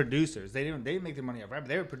both producers. They didn't make their money off rap.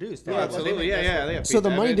 They were produced. Yeah, absolutely. Yeah. They have So the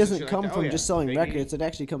Pete money Evans and doesn't shit come like that. from Oh, yeah. just selling Biggie. records. It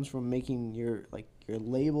actually comes from making your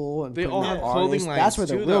label and They putting all out have clothing artists. lines That's where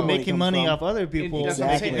the too, real though. money making comes money from. off other people. That's what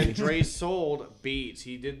I'm saying. Exactly. And Dre sold beats.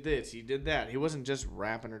 He did this. He did that. He wasn't just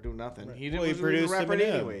rapping or doing nothing. He Well, he was a produced rapper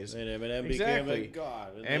Eminem, anyways. and Eminem Exactly. became a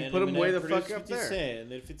god, And then put him Eminem way the produced fuck up 50 there. Cent,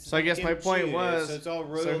 and then 50 So I Cent guess my became point G, was, so it's all so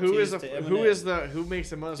royalties to Eminem. who makes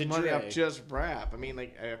the most To money off Dre. just rap? I mean,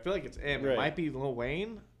 like I feel like it's him. It Right. might be Lil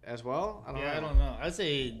Wayne as well. I don't know. I don't know. I'd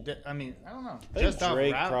say. I mean, I don't know. I think Just off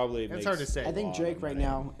Drake rap, probably That's makes hard to say. I think lot Drake of right money.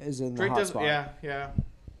 now is in the Drake hot does. spot. Yeah.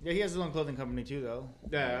 Yeah, he has his own clothing company too, though.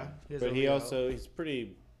 Yeah. has But a he Leo. also he's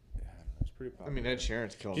pretty I mean, Ed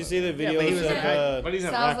Sheeran's killed. Did you it, see the man. videos but he was of But he's a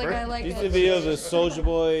Sounds rapper. like I like These it. the videos of Soulja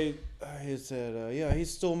Boy. He said, "Yeah, he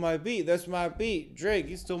stole my beat. That's my beat. Drake,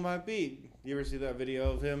 he stole my beat." You ever see that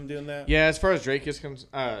video of him doing that? Yeah, as far as Drake is concerned,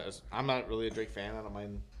 I'm not really a Drake fan. I don't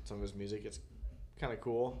mind some of his music. It's kind of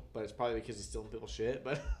cool, but it's probably because he's stealing people's shit.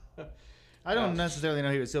 But I don't necessarily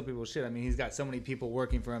know he would steal people's shit. I mean, he's got so many people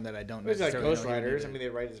working for him that I don't he's like necessarily know he would do ghostwriters. that. I mean, they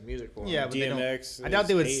write his music for him. Yeah, but they DMX don't. I doubt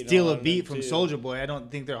they is would hating steal a on beat them, from too. Soulja Boy. I don't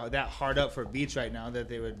think they're that hard up for beats right now that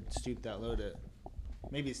they would stoop that low to.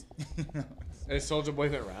 Maybe. Is Soulja Boy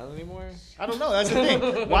even around anymore? I don't know. That's the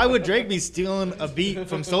thing. Why would Drake be stealing a beat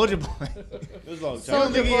from Soulja Boy? It was a long I don't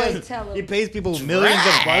time. think Soulja Boy, tell him. he pays people millions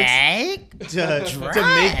of bucks to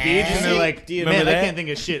make beats, and they're like, Do you man, remember I that? can't think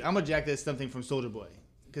of shit. I'm gonna jack this something from Soulja Boy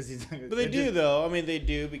because he's. But they do though. I mean, they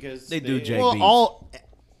do because They do jack Well, beats.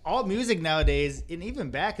 all music nowadays, and even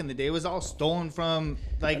back in the day, was all stolen from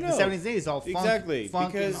like the know. 70s, 80s, all funk, Exactly,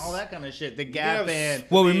 funk and because all that kind of shit. The can Gap have Band.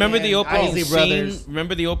 Well, remember and the opening Isley scene? Brothers.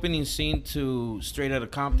 Remember the opening scene to Straight Outta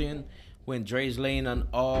Compton when Dre's laying on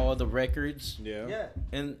all the records, Yeah. Yeah.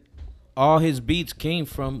 and all his beats came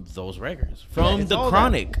from those records, from it's the all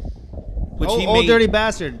Chronic, which he Old made. Dirty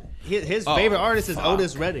Bastard. His Oh, favorite artist is fuck.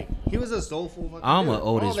 Otis Redding. He was a soulful fucking I'm dude. an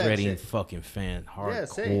All Otis that Redding shit. fucking fan, Yeah,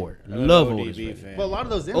 same. hardcore. I'm an Love ODB Otis Redding. fan. Well, a lot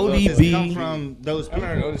of those ODB. influences come from those I haven't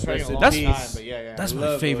heard people. Otis Redding in a long That's- time, but yeah. That's my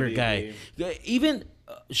Love favorite ODB. guy. Even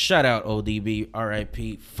shout out ODB,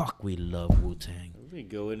 R.I.P. Fuck, we love Wu Tang. We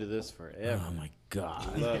go into this forever. Oh my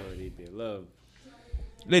god, Love ODB. Love.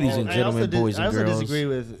 ladies and I gentlemen, also boys I and also girls. disagree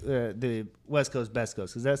with the West Coast, Best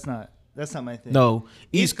Coast, because that's not my thing. No,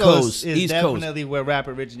 East Coast, is East Coast. definitely where rap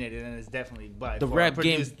originated, and it's definitely by The far rap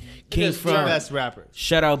game produced came the from- best rappers.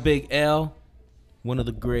 Shout out Big L, one of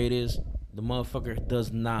the greatest. The motherfucker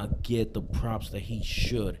does not get the props that he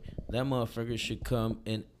should. That motherfucker should come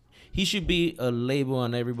and he should be a label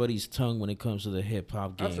on everybody's tongue when it comes to the hip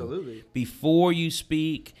hop game. Absolutely. Before you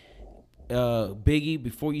speak Biggie,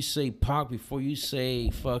 before you say Pac, before you say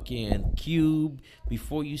fucking Cube,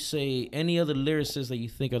 before you say any other lyricists that you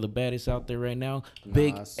think are the baddest out there right now,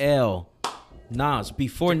 Big Nas. L. Nas.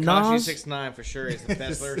 Before Tekashi Nas, 6ix9ine for sure is the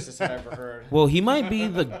best lyricist I've ever heard. well, he might be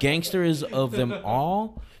the gangsterest of them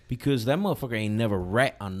all because that motherfucker ain't never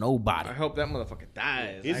rat on nobody. I hope that motherfucker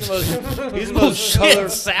dies. He's the most. He's the Oh, most shit, colorful.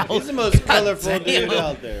 Sal. He's the most God colorful damn. dude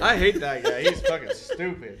out there. I hate that guy. He's fucking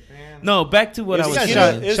stupid, man. No, back to what I If was got saying.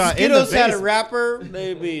 Skittles, if shot in the Skittles had a face. rapper,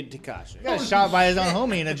 they'd be Tekashi. He got shot by his own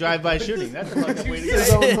homie in a drive-by shooting. That's a fucking way to His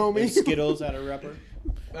go. own If homie. Skittles had a rapper.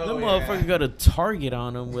 That Oh, motherfucker got a target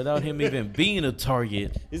on him without him even being a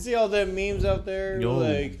target. You see all them memes out there? Yo,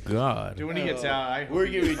 Like, God. Dude, when he gets out, I hope we're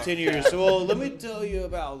he giving you gets 10 fucking years. So, well, let me tell you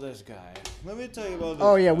about this guy. Let me tell you about this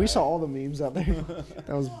Oh yeah, guy. we saw all the memes out there.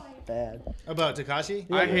 That was bad. About Tekashi?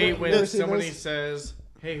 I hate You when ever seen somebody this? says,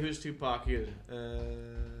 "Hey, who's Tupac?" He goes,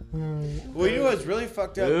 Well, you know what's really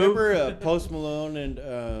fucked up? Remember Post Malone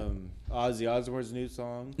and Ozzy Osbourne's new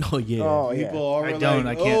song? Oh yeah. Oh yeah. People are I like, don't,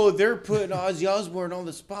 I can't. oh, they're putting Ozzy Osbourne on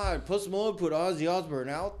the spot. Post Malone put Ozzy Osbourne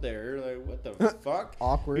out there. Like, what the fuck?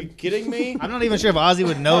 Awkward. Are you kidding me? I'm not even sure if Ozzy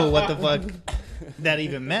would know what the fuck that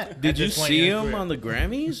even meant. Did at you this point see in his him career. on the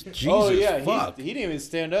Grammys? Jesus Oh yeah, fuck. he didn't even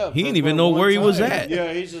stand up. He for- didn't even for know one where he was time. at.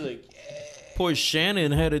 Yeah, he's just like, Poor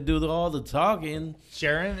Shannon had to do all the talking.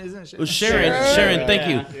 Sharon, isn't she? Well, Sharon, thank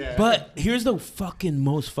you. Yeah. But here's the fucking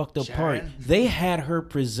most fucked up part. Sharon. They had her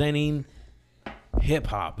presenting hip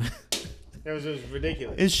hop. That was just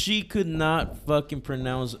ridiculous. And she could not fucking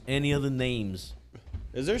pronounce any of the names.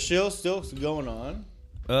 is their show still going on?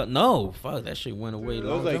 No, fuck, that shit went away That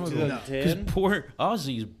long was time like ago. 2010. Because poor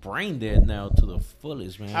Ozzy's brain dead now to the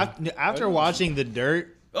fullest, man. After watching The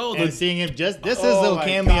Dirt Oh, and the- seeing him just this is Oh little my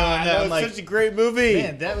cameo God, on that, that I'm was like, such a great movie.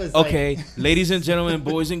 man, that was Okay, like, ladies and gentlemen,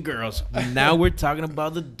 boys and girls, now we're talking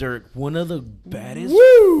about The Dirt, one of the baddest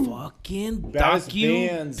fucking Baddest docu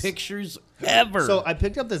bands. pictures ever. So I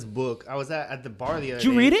picked up this book. I was at the bar the other Did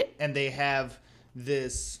you day, read it? And they have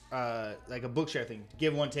this like a Bookshare thing,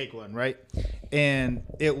 give one take one, right? And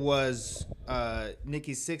it was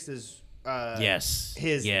Nikki Sixx's Yes.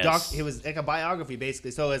 his Yes. it was like a biography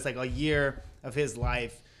basically. So it's like a year of his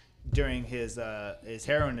life during his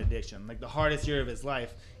heroin addiction, like the hardest year of his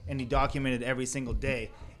life, and he documented every single day.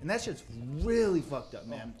 And that shit's really fucked up,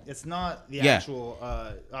 man. It's not the actual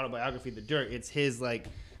autobiography, The Dirt. It's his like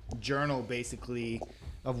journal, basically,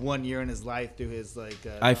 of 1 year in his life through his like.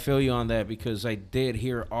 I feel you on that because I did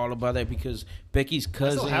hear all about that because Becky's I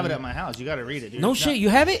cousin. still have it at my house. You got to read it, dude. No It's shit, not- you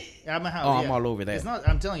have it? At my house. Oh, yeah. I'm all over that. It's not.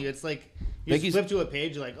 I'm telling you, it's like you just Becky's- flip to a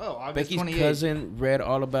page. You're like, oh, August Becky's 28th. cousin read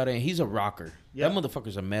all about it, and he's a rocker. Yep. That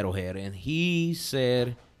motherfucker's a metalhead, and he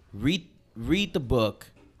said, read the book,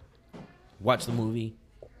 watch the movie.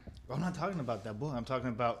 I'm not talking about that book. I'm talking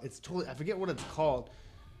about it's totally. I forget what it's called,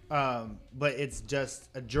 but it's just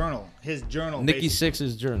a journal. His journal. Nikki basically.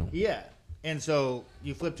 Sixx's journal. Yeah, and so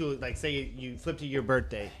you flip to like say you flip to your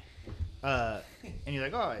birthday, and you're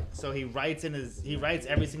like, all right. So he writes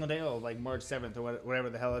every single day. Oh, like March 7th or whatever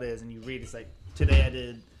the hell it is, and you read. It's like today I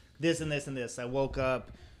did this and this and this. I woke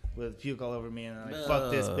up with puke all over me and I'm like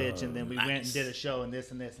fuck this bitch, and then we went and did a show and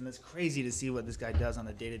this and this, and it's crazy to see what this guy does on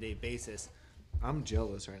a day-to-day basis. I'm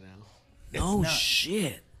jealous right now. No not-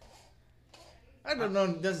 shit. I don't know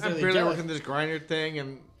I'm necessarily. barely jealous. working this grinder thing,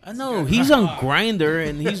 and I know he's on Grinder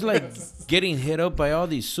and he's like getting hit up by all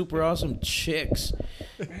these super awesome chicks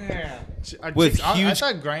with I huge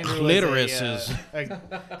thought Grindr clitorises.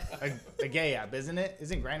 was a gay app, isn't it?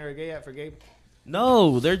 Isn't Grindr a gay app for gay?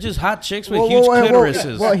 No, they're just hot chicks with Whoa, huge whoa, whoa, whoa.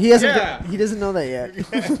 clitorises. Well, he hasn't. Yeah. He doesn't know that yet.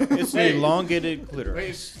 It's the elongated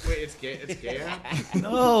clitoris. wait, it's gay. It's gay.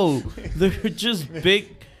 No, they're just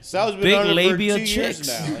big. Sal's been Big on it labia for 2 years chicks.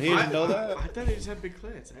 now. He didn't know that. I thought he just had big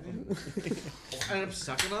clits. I didn't. I ended up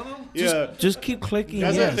sucking on them. Yeah. Just keep clicking.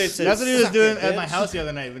 That's yes. what they said. That's what he was Suck doing it, at my bitch. house the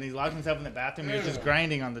other night when he locked himself in the bathroom. He was just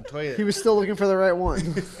grinding on the toilet. He was still looking for the right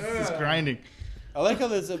one. just grinding. I like how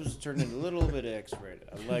this episode turned into a little bit X-rated.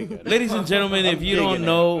 I like it. Ladies and gentlemen, if you digging don't it.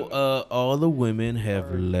 know, all the women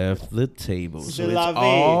have left the table, so C'est it's la vie.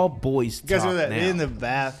 all boys Guys, talk that now. in the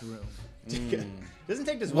bathroom. Doesn't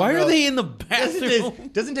take this. Why one are girl- they in the Doesn't, bathroom?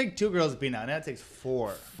 doesn't take 2 girls to be now. Now it takes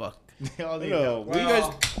 4. Fuck. They all need No,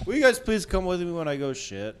 help. will you guys please come with me when I go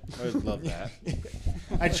shit? I would love that.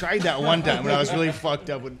 I tried that one time when I was really fucked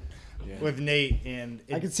up with Nate, and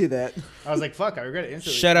I can see that. I was like, "Fuck!" I regret it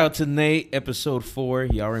instantly. Shout out to Nate, episode 4.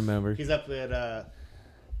 Y'all remember? He's up at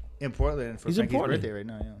in Portland for He's in Frankie's Portland. birthday right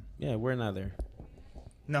now. Yeah. Yeah, we're not there.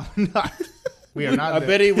 No, not. We are not. I there.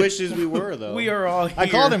 bet he wishes we were though. We are all here. I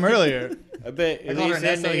called him earlier. I bet I called her Elise and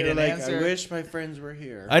Nessa, he Nate are didn't like, answer. I wish my friends were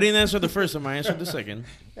here. I didn't answer the first time. I answered the second.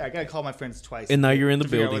 Yeah, I gotta call my friends twice. And now you're in the to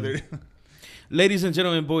figure out building. what they're doing. Ladies and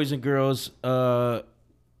gentlemen, boys and girls, I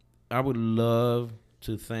would love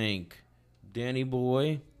to thank Danny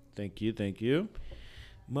Boy, Thank you, thank you.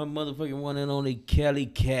 my motherfucking one and only Kelly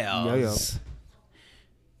Cows.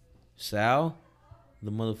 Sal,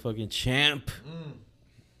 the motherfucking champ.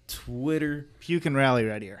 Twitter, Puke and rally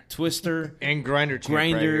right here. Twister, And grinder.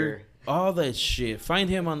 Grinder, all that shit. Find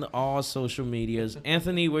him on all social medias.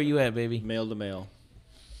 Anthony, where you at, baby? Male to male.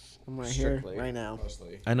 I'm right Strictly, here, right now.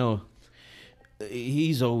 Mostly. I know.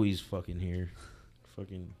 He's always fucking here.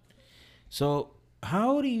 Fucking. So,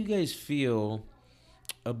 how do you guys feel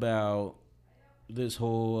about this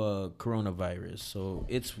whole coronavirus? So,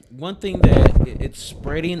 it's one thing that it's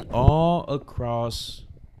spreading all across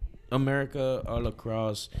America, all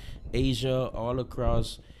across Asia, all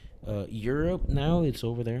across Europe. Now it's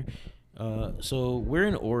over there. So, we're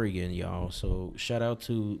in Oregon, y'all. So, shout out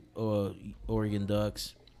to Oregon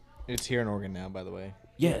Ducks. It's here in Oregon now, by the way.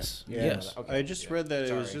 Yes, Yeah. yes. I just read that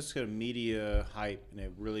it was Sorry. just a media hype, and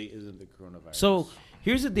it really isn't the coronavirus. So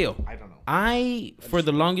here's the deal. I don't know. I, for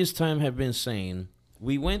the longest time, have been saying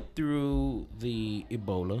we went through the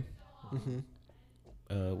Ebola.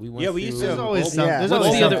 We went Yeah, we used to through- have always Ebola. some- Yeah. there's What's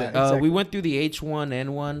always the other? something. Exactly. We went through the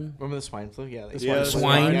H1N1. Remember the swine flu? Yeah. Yeah, the Swine.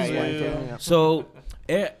 swine Swine flu. Yeah. So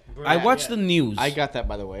I watched the news. I got that,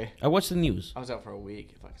 by the way. I watched the news. I was out for a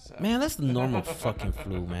week. Fuck, so. Man, that's the normal fucking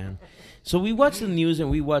flu, man. So we watch the news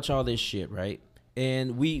and we watch all this shit, right?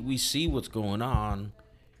 And we see what's going on.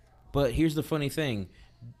 But here's the funny thing.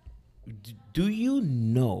 Do you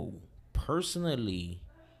know personally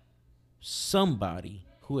somebody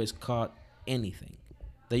who has caught anything?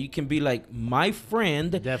 That you can be like, my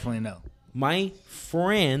friend, Definitely no. my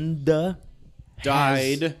friend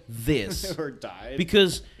Died. has this. or died.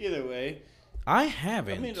 Because Either way, I I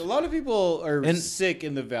haven't. mean, a lot of people are And sick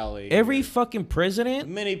in the valley. Every here. fucking president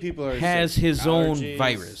many people are has sick. his own Allergies.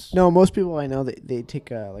 virus. No, most people I know they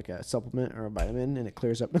take like a supplement or a vitamin and it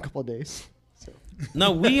clears up in a couple of days. So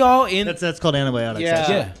No, we all in. That's called antibiotics. Yeah.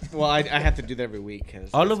 Yeah. Well, I have to do that every week. Cause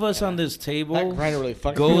All of us on this table that grinder really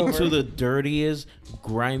fucked me go over. to the dirtiest,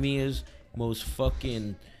 grimiest, most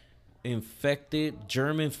fucking infected,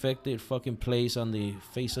 germ-infected fucking place on the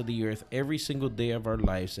face of the earth every single day of our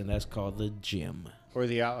lives, and that's called the gym. Or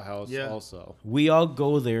the outhouse Yeah. also. We all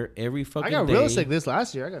go there every fucking I got day. real sick this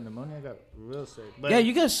last year. I got pneumonia. I got real sick. But Yeah,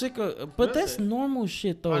 you got sick of, but Real that's sick. normal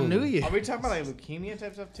shit though. on New Year. Are we talking about like leukemia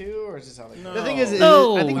type stuff too, or is this how like? The thing is,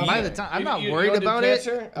 No, I think by yeah. the time I'm You- not you worried don't do about it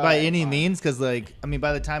cancer? by Alright, any fine. means, because like I mean,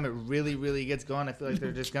 by the time it really gets going, I feel like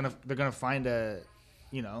they're gonna find a,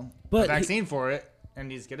 But a vaccine for it, and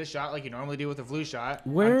you just get a shot like you normally do with a flu shot.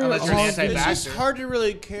 Where unless you're an are It's just anti-vaxxer. hard to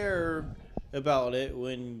really care about it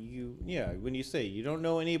when you say you don't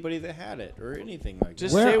know anybody that had it or anything like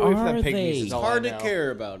Just Where stay away from are the pygmies. they? is that. It's all I hard to know.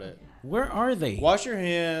 care about it. Where are they? Wash your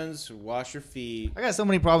hands, wash your feet. I got so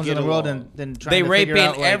many problems Get in the world, along. and then trying They to figure raping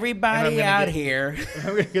out, like, everybody if I'm out gonna here. I'm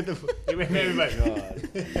gonna get the they raping everybody.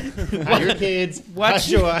 God. Hide your kids. Watch Hide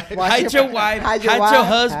your wife. Hide your wife. hide Hide your your wife,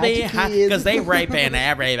 husband. hide your Because kids. they raping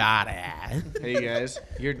everybody. Hey guys,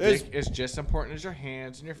 your There's- dick is just as important as your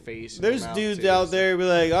hands and your face. And There's your mouth, dudes too, out so- there be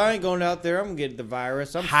like, I ain't going out there. I'm gonna get the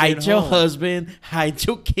virus. I'm Hide staying your home. husband. Hide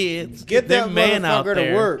your kids. Get Them that man out motherfucker there.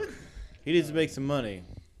 to work. He needs to make some money.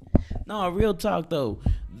 No, real talk though.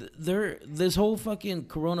 This whole fucking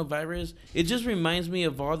coronavirus, it just reminds me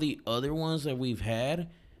of all the other ones that we've had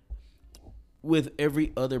with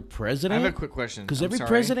every other I president. have a quick question. Because I'm every sorry.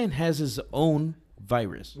 president has his own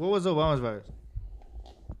virus. What was Obama's virus?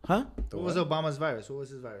 Huh? What was Obama's virus? What was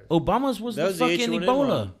his virus? Obama's was That the was the fucking H1N1.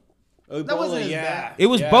 Ebola. Ebola, That wasn't as yeah. bad. It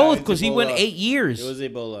was Yeah, both it's because he went Ebola. 8 years. It was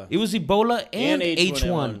Ebola. It was Ebola and, And H1,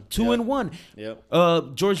 H1N1. two Yep. in one.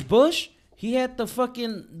 Yep. George Bush, he had the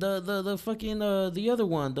fucking the fucking the other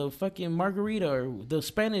one, the fucking Margarita or the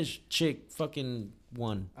Spanish chick fucking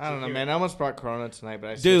one. I don't know, man. I almost brought Corona tonight, but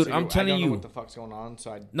I Dude, seriously- I'm telling I don't you. know what the fuck's going on.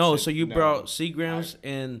 So I No, said so you no. brought Seagrams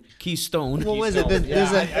and Keystone. What was it? Keystone.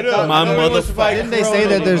 There's Yeah, a, know. My I know he wants to motherfucker. fight Didn't they say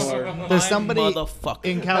that Corona. there's somebody motherfucker.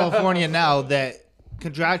 in California now that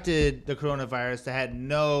contracted the coronavirus that had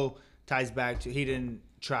no ties back to, he didn't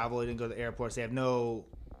travel, he didn't go to the airports, they have no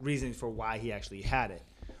reasons for why he actually had it,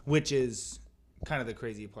 which is kind of the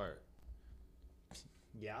crazy part.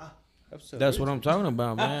 Yeah. That's what I'm talking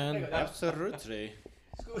about, man. Absolutely.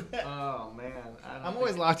 Oh man, I'm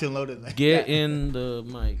always locked and loaded. Like Get that. in the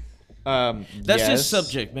mic. That's yes. just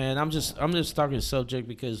subject, man. I'm just talking subject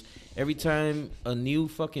because every time a new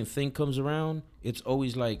fucking thing comes around, it's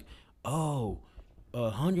always like, oh,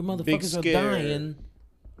 100 motherfuckers are scare. dying.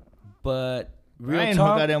 But real Ryan, who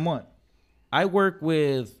talk, got him one? I work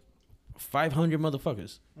with 500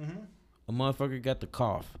 motherfuckers. A motherfucker got the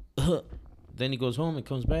cough. Then he goes home and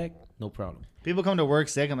comes back, no problem. People come to work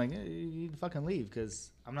sick. I'm like, you fucking leave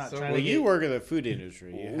because I'm not trying Well, to. you work in the food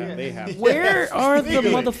industry. They have. Where are the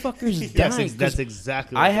motherfuckers dying? That's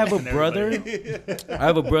exactly. I what have a happened, brother. everybody. I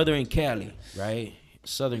have a brother in Cali, right?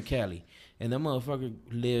 Southern Cali. And that motherfucker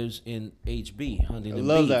lives in HB, I Huntington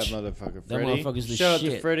love Beach. that motherfucker, That Freddie. motherfucker's the Shout shit.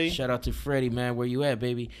 out to Freddie. Shout out to Freddie, man. Where you at,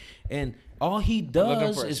 baby? And all he lived there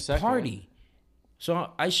does for a is second. party.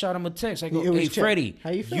 So I shot him a text. I go, It was hey, chill. Freddie,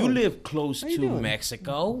 How you you feeling? live close How you to doing?"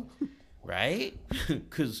 Mexico, right?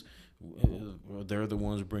 Because they're the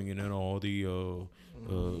ones bringing in all the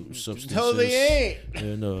substances. No, they ain't.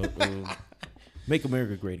 And make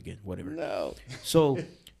America great again, whatever. No. So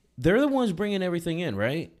they're the ones bringing everything in,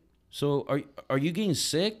 right? So are you getting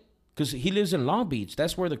sick? Because he lives in Long Beach.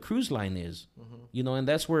 That's where the cruise line is, you know, and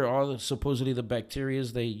that's where all the, supposedly the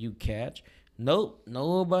bacterias that you catch. Nope,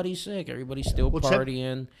 nobody's sick. Everybody's still Well,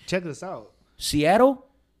 partying. Check this out. Seattle,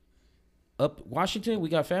 up Washington, we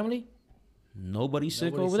got family. Nobody's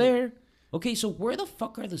sick Nobody's over sick. there. Okay, so where the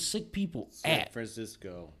fuck are the sick people San at?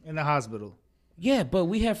 Francisco. In the hospital. Yeah, but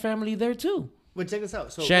we have family there too. But check this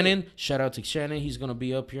out. So Shannon, shout out to Shannon. He's gonna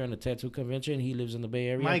be up here on the tattoo convention. He lives in the Bay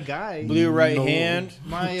Area. my guy, Blue right hand.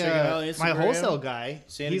 my Check it out on my Instagram. wholesale guy,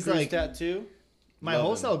 Santa he's Cruz like tattoo. my Love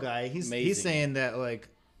wholesale him. guy. He's Amazing. saying that like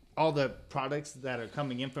all the products that are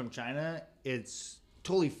coming in from China, it's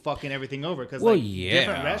totally fucking everything over because Well, like yeah.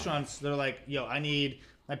 different restaurants, they're like, yo, I need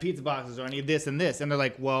my pizza boxes or I need this and this, and they're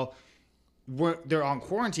like, well, they're on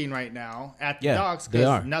quarantine right now at the Yeah, docks they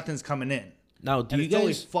are. because nothing's coming in. Now, do And you it's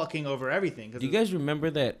totally guys fucking over everything. do you guys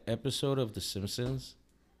remember that episode of The Simpsons?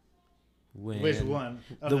 When Which one?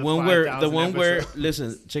 Of The one where 5,000 episodes?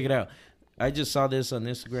 listen, check it out. I just saw this on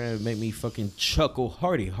Instagram. It made me fucking chuckle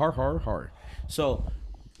hardy, har. So,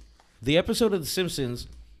 the episode of The Simpsons,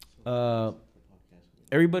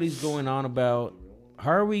 everybody's going on about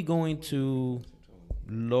how are we going to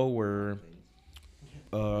lower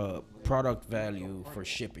product value for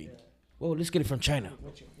shipping, Well, let's get it from China.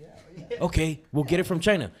 Okay, we'll get it from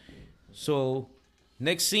China. So,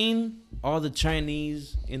 next scene, all the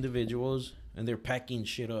Chinese individuals, and they're packing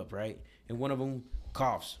shit up, right? And one of them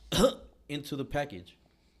coughs into the package,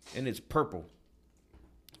 and it's purple.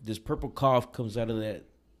 This purple cough comes out of that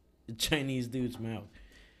Chinese dude's mouth.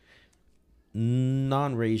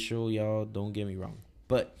 Non-racial, y'all, don't get me wrong.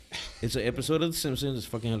 But it's an episode of The Simpsons. It's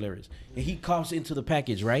fucking hilarious. And he coughs into the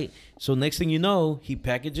package, right? So next thing you know, he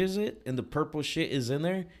packages it, and the purple shit is in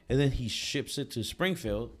there, and then he ships it to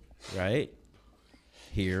Springfield, right?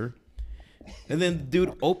 Here. And then the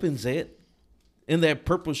dude opens it, and that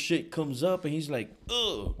purple shit comes up, and he's like,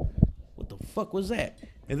 ugh, what the fuck was that?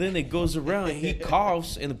 And then it goes around, and he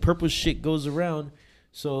coughs, and the purple shit goes around.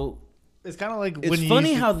 So It's kind of like it's when you funny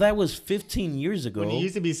used to- how that was 15 years ago. When you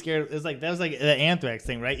used to be scared, it's like that was like the anthrax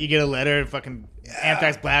thing, right? You get a letter and fucking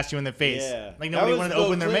anthrax blasts you in the face. Yeah. Like That nobody was wanted to Bill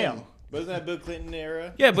open their Clinton. mail. Wasn't that Bill Clinton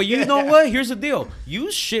era? Yeah, but you know what? Here's the deal.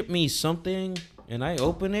 You ship me something, and I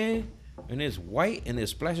open it, and it's white, and it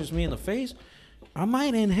splashes me in the face. I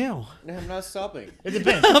might inhale. No, I'm not stopping. It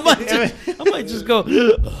depends. I might just go,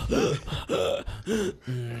 That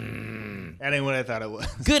ain't what I thought it was.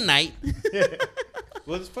 good night.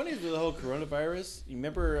 What's funny is the whole coronavirus. You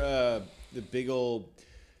remember the big old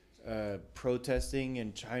protesting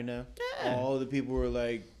in China? Yeah. All the people were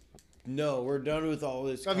like, "No, we're done with all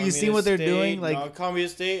this." Have you seen what they're doing? Like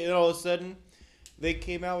communist state, and all of a sudden, they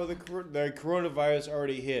came out with the coronavirus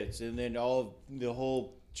already hits, and then the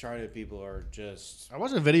whole China people are just. I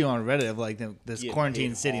watched a video on Reddit of like this Getting quarantine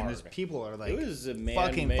hit city, and hard. there's people are like It was a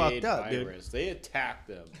fucking man-made fucked up, virus. They attacked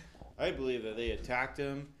them. I believe that they attacked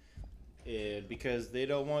them because they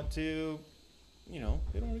don't want to, they don't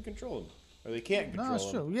want to control them. Or they can't control No,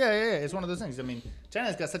 it's them. true. Yeah. It's one of those things. I mean,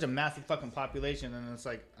 China's got such a massive fucking population, and it's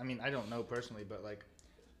like, I mean, I don't know personally, but like,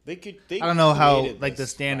 They I don't know how created like the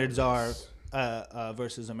this standards virus. are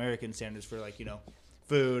versus American standards for like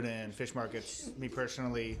food and fish markets. Me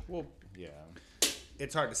personally, Well, yeah.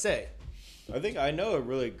 it's hard to say. I know a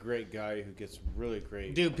really great guy who gets really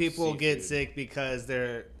great. Do people get seafood. sick because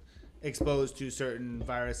they're exposed to certain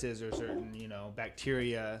viruses or certain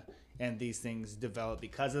bacteria, and these things develop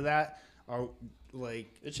because of that? Or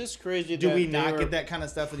like, It's just crazy. do that we they not were get that kind of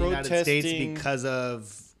stuff in the United States protesting- because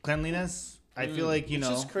of cleanliness? I feel like It's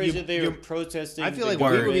just crazy that they were you're- protesting. I feel the like we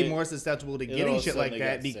would be government, more susceptible to and all getting of a shit sudden like they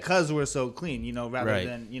that got sick. because we're so clean, rather Right.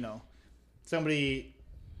 than, somebody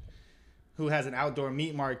who has an outdoor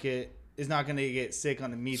meat market is not going to get sick on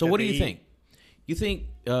the meat. So that what do they you eat. think? You think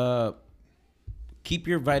keep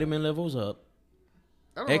your vitamin levels up,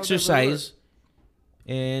 I don't know if that's exercise,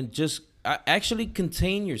 and just actually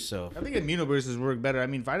contain yourself. I think immunoboosters work better. I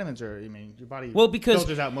mean, vitamins are. I mean, your body Well, because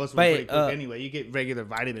filters out most of by, them pretty quick anyway. You get regular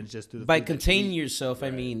vitamins just through the By food that you containing eat. yourself,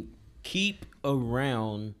 I mean keep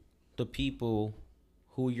around the people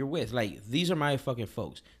who you're with. Like, these are my fucking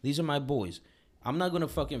folks. These are my boys. I'm not gonna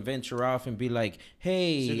fucking venture off and be like,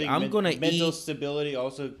 hey, So you think I'm gonna mental eat. stability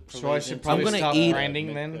also. So I plays should into probably gonna stop eat-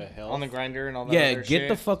 grinding then health? on the grinder and all that. Yeah, other get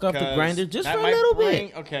the shit, fuck off the 'cause grinder just that for a might little bring-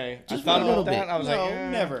 bit. Okay, Just I thought for a little about that. bit. I was No, like,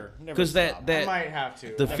 never. Because stop. I that might have to.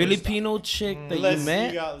 the Never Filipino chick that Unless you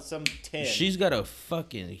met, you got some 10. she's got a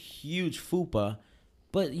fucking huge fupa,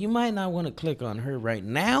 but you might not want to click on her right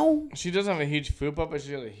now. stop. She doesn't have a huge fupa, but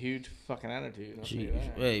she has a huge fucking attitude. I'll tell you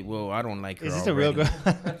that. Hey, well, I don't like her. Is this a real already.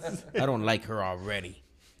 girl? I don't like her already.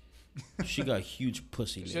 She got huge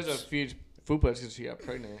pussy She has a lips. huge fupa because she got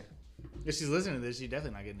pregnant. If she's listening to this, she's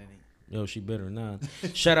definitely not getting any. No, she better not.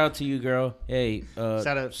 Shout out to you, girl. Hey,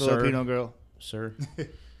 Shout out sir, Filipino girl. sir.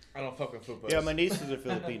 I don't fuck with fupas. Yeah, my nieces are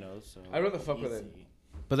Filipinos. So I'd rather fuck with easy.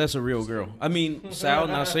 But that's a real girl. I mean, Sal,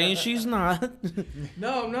 not saying she's not.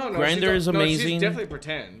 No. Grindr is amazing. She's definitely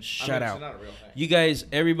pretend. Shout out. She's not a real thing. You guys,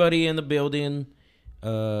 everybody in the building,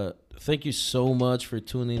 thank you so much for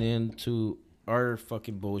tuning in to our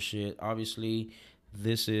fucking bullshit. Obviously,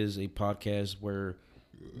 this is a podcast where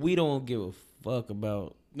we don't give a fuck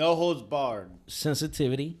about No holds barred.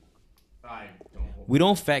 sensitivity. I don't. We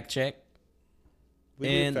don't fact check. We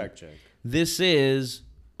And- do fact check. This is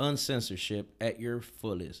uncensorship at your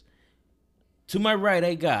fullest. To my right,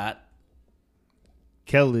 I got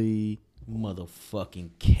Kelly. motherfucking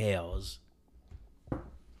Kels.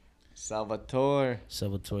 Salvatore.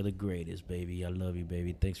 Salvatore the greatest, baby. I love you,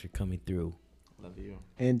 baby. Thanks for coming through. Love you.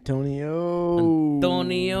 Antonio.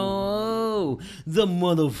 Antonio, the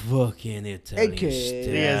motherfucking Italian Aka.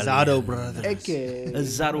 stallion. The Azado brothers. Aka.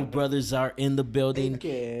 Azado brothers are in the building.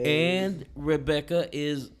 Aka. And Rebecca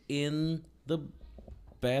is in the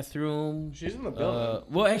bathroom. She's in the building.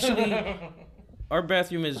 Well, actually, our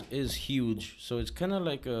bathroom is huge, so it's kind of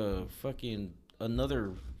like a fucking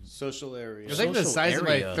another Social area. It's like the Social size of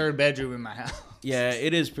area. my third bedroom in my house. Yeah,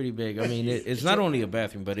 it is pretty big. I mean, it's not only a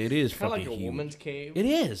bathroom, but it is Kind of fucking like a huge. woman's cave. It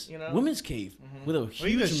is. You know? Women's cave with a Well,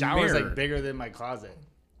 even the huge shower's mirror. like bigger than my closet.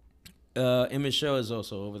 And Michelle is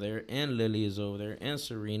also over there, and Lily is over there, and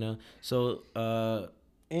Serena. So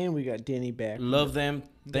And we got Danny back. love them.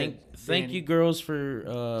 Thank Danny. you, girls, for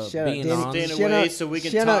Shout out being Danny. on. Staying Shout away out- so we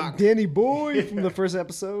can shout talk. out Danny Boy from the first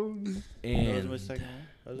episode. That was And my second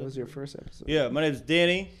one. That was your first episode. Yeah, my name's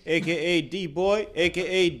Danny, aka D Boy,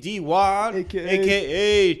 aka D Wad, AKA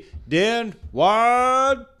aka Dan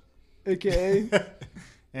Wad, AKA.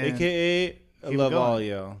 And aka I Keep love going. all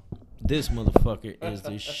y'all. this motherfucker is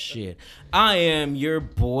the shit. I am your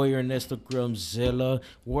boy Ernesto Grumzilla.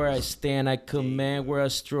 Where I stand, I command. Where I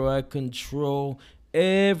stroll, I control.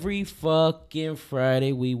 Every fucking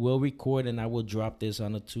Friday we will record, and I will drop this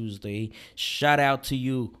on a Tuesday. Shout out to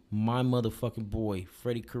you, my motherfucking boy,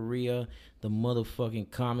 Freddie Correa, the motherfucking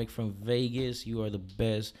comic from Vegas. You are the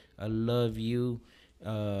best. I love you.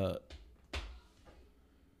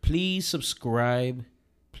 Please subscribe.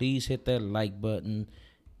 Please hit that like button.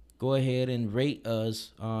 Go ahead and rate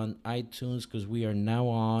us on iTunes because we are now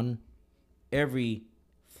on every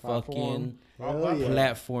fucking Hell yeah.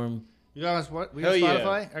 platform. you got on what? We Hell got yeah.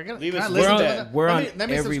 Spotify? I gotta, Leave can I us listen We're to on- that? we're on let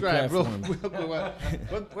me every subscribe platform. real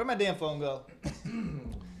quick. Where'd my damn phone go?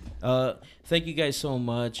 Thank you guys so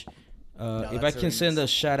much. If I that's can send Serena's. a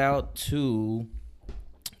shout out to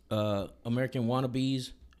American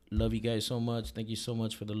Wannabes, love you guys so much. Thank you so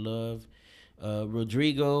much for the love.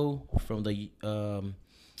 Rodrigo from the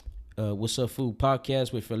What's Up Food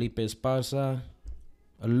podcast with Felipe Esparza.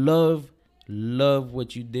 I love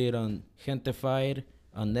what you did on Gentified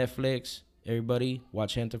on Netflix. Everybody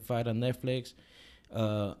watch Gentified on Netflix.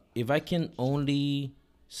 If I can only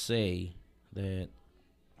say that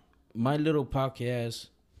my little podcast,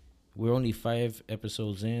 we're only 5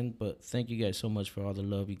 episodes in, but thank you guys so much for all the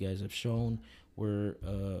love you guys have shown.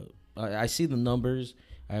 I see the numbers.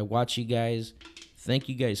 I watch you guys. Thank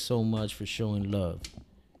you guys so much for showing love.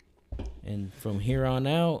 And from here on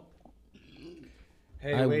out,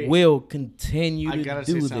 Hey, I wait. will continue I to gotta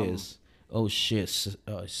say do something. this. Oh shit!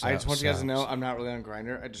 I just want you guys to know I'm not really on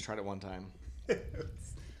Grinder. I just tried it one time.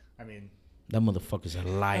 I mean, that motherfucker's a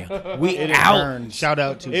liar. We It out. burned. shout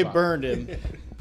out to It burned him.